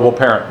 Be a noble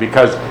parent.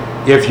 Because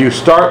if you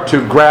start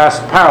to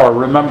grasp power,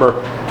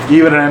 remember,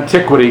 even in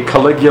antiquity,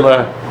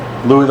 Caligula,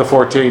 Louis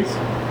XIV,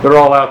 They're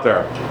all out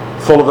there,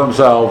 full of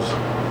themselves,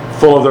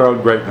 full of their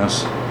own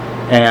greatness,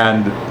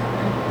 and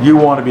you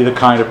want to be the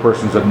kind of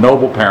person who's a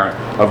noble parent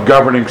of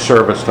governing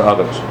service to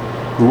others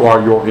who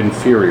are your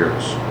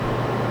inferiors.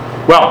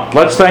 Well,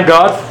 let's thank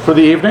God for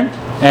the evening,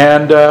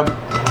 and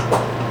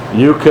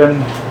you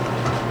can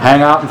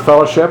hang out in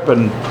fellowship or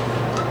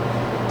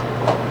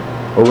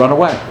run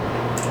away.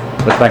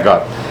 Let's thank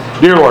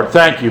God. Dear Lord,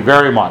 thank you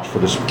very much for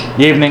this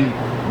evening.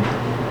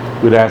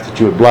 We'd ask that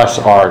you would bless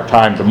our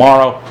time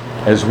tomorrow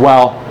as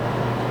well,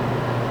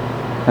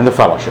 and the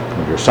fellowship.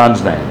 In your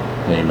Son's name,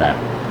 amen.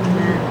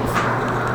 Amen.